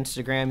 Twitter,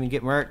 Instagram. You can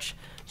get merch,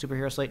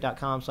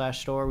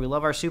 superheroslate.com/store. We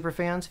love our super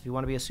fans. If you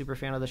want to be a super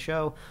fan of the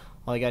show,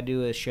 all you got to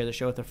do is share the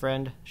show with a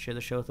friend, share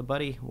the show with a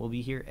buddy. We'll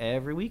be here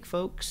every week,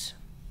 folks.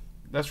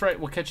 That's right.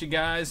 We'll catch you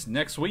guys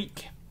next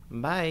week.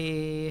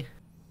 Bye.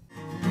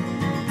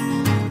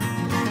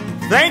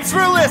 Thanks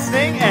for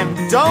listening,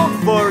 and don't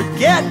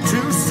forget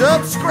to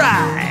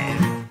subscribe.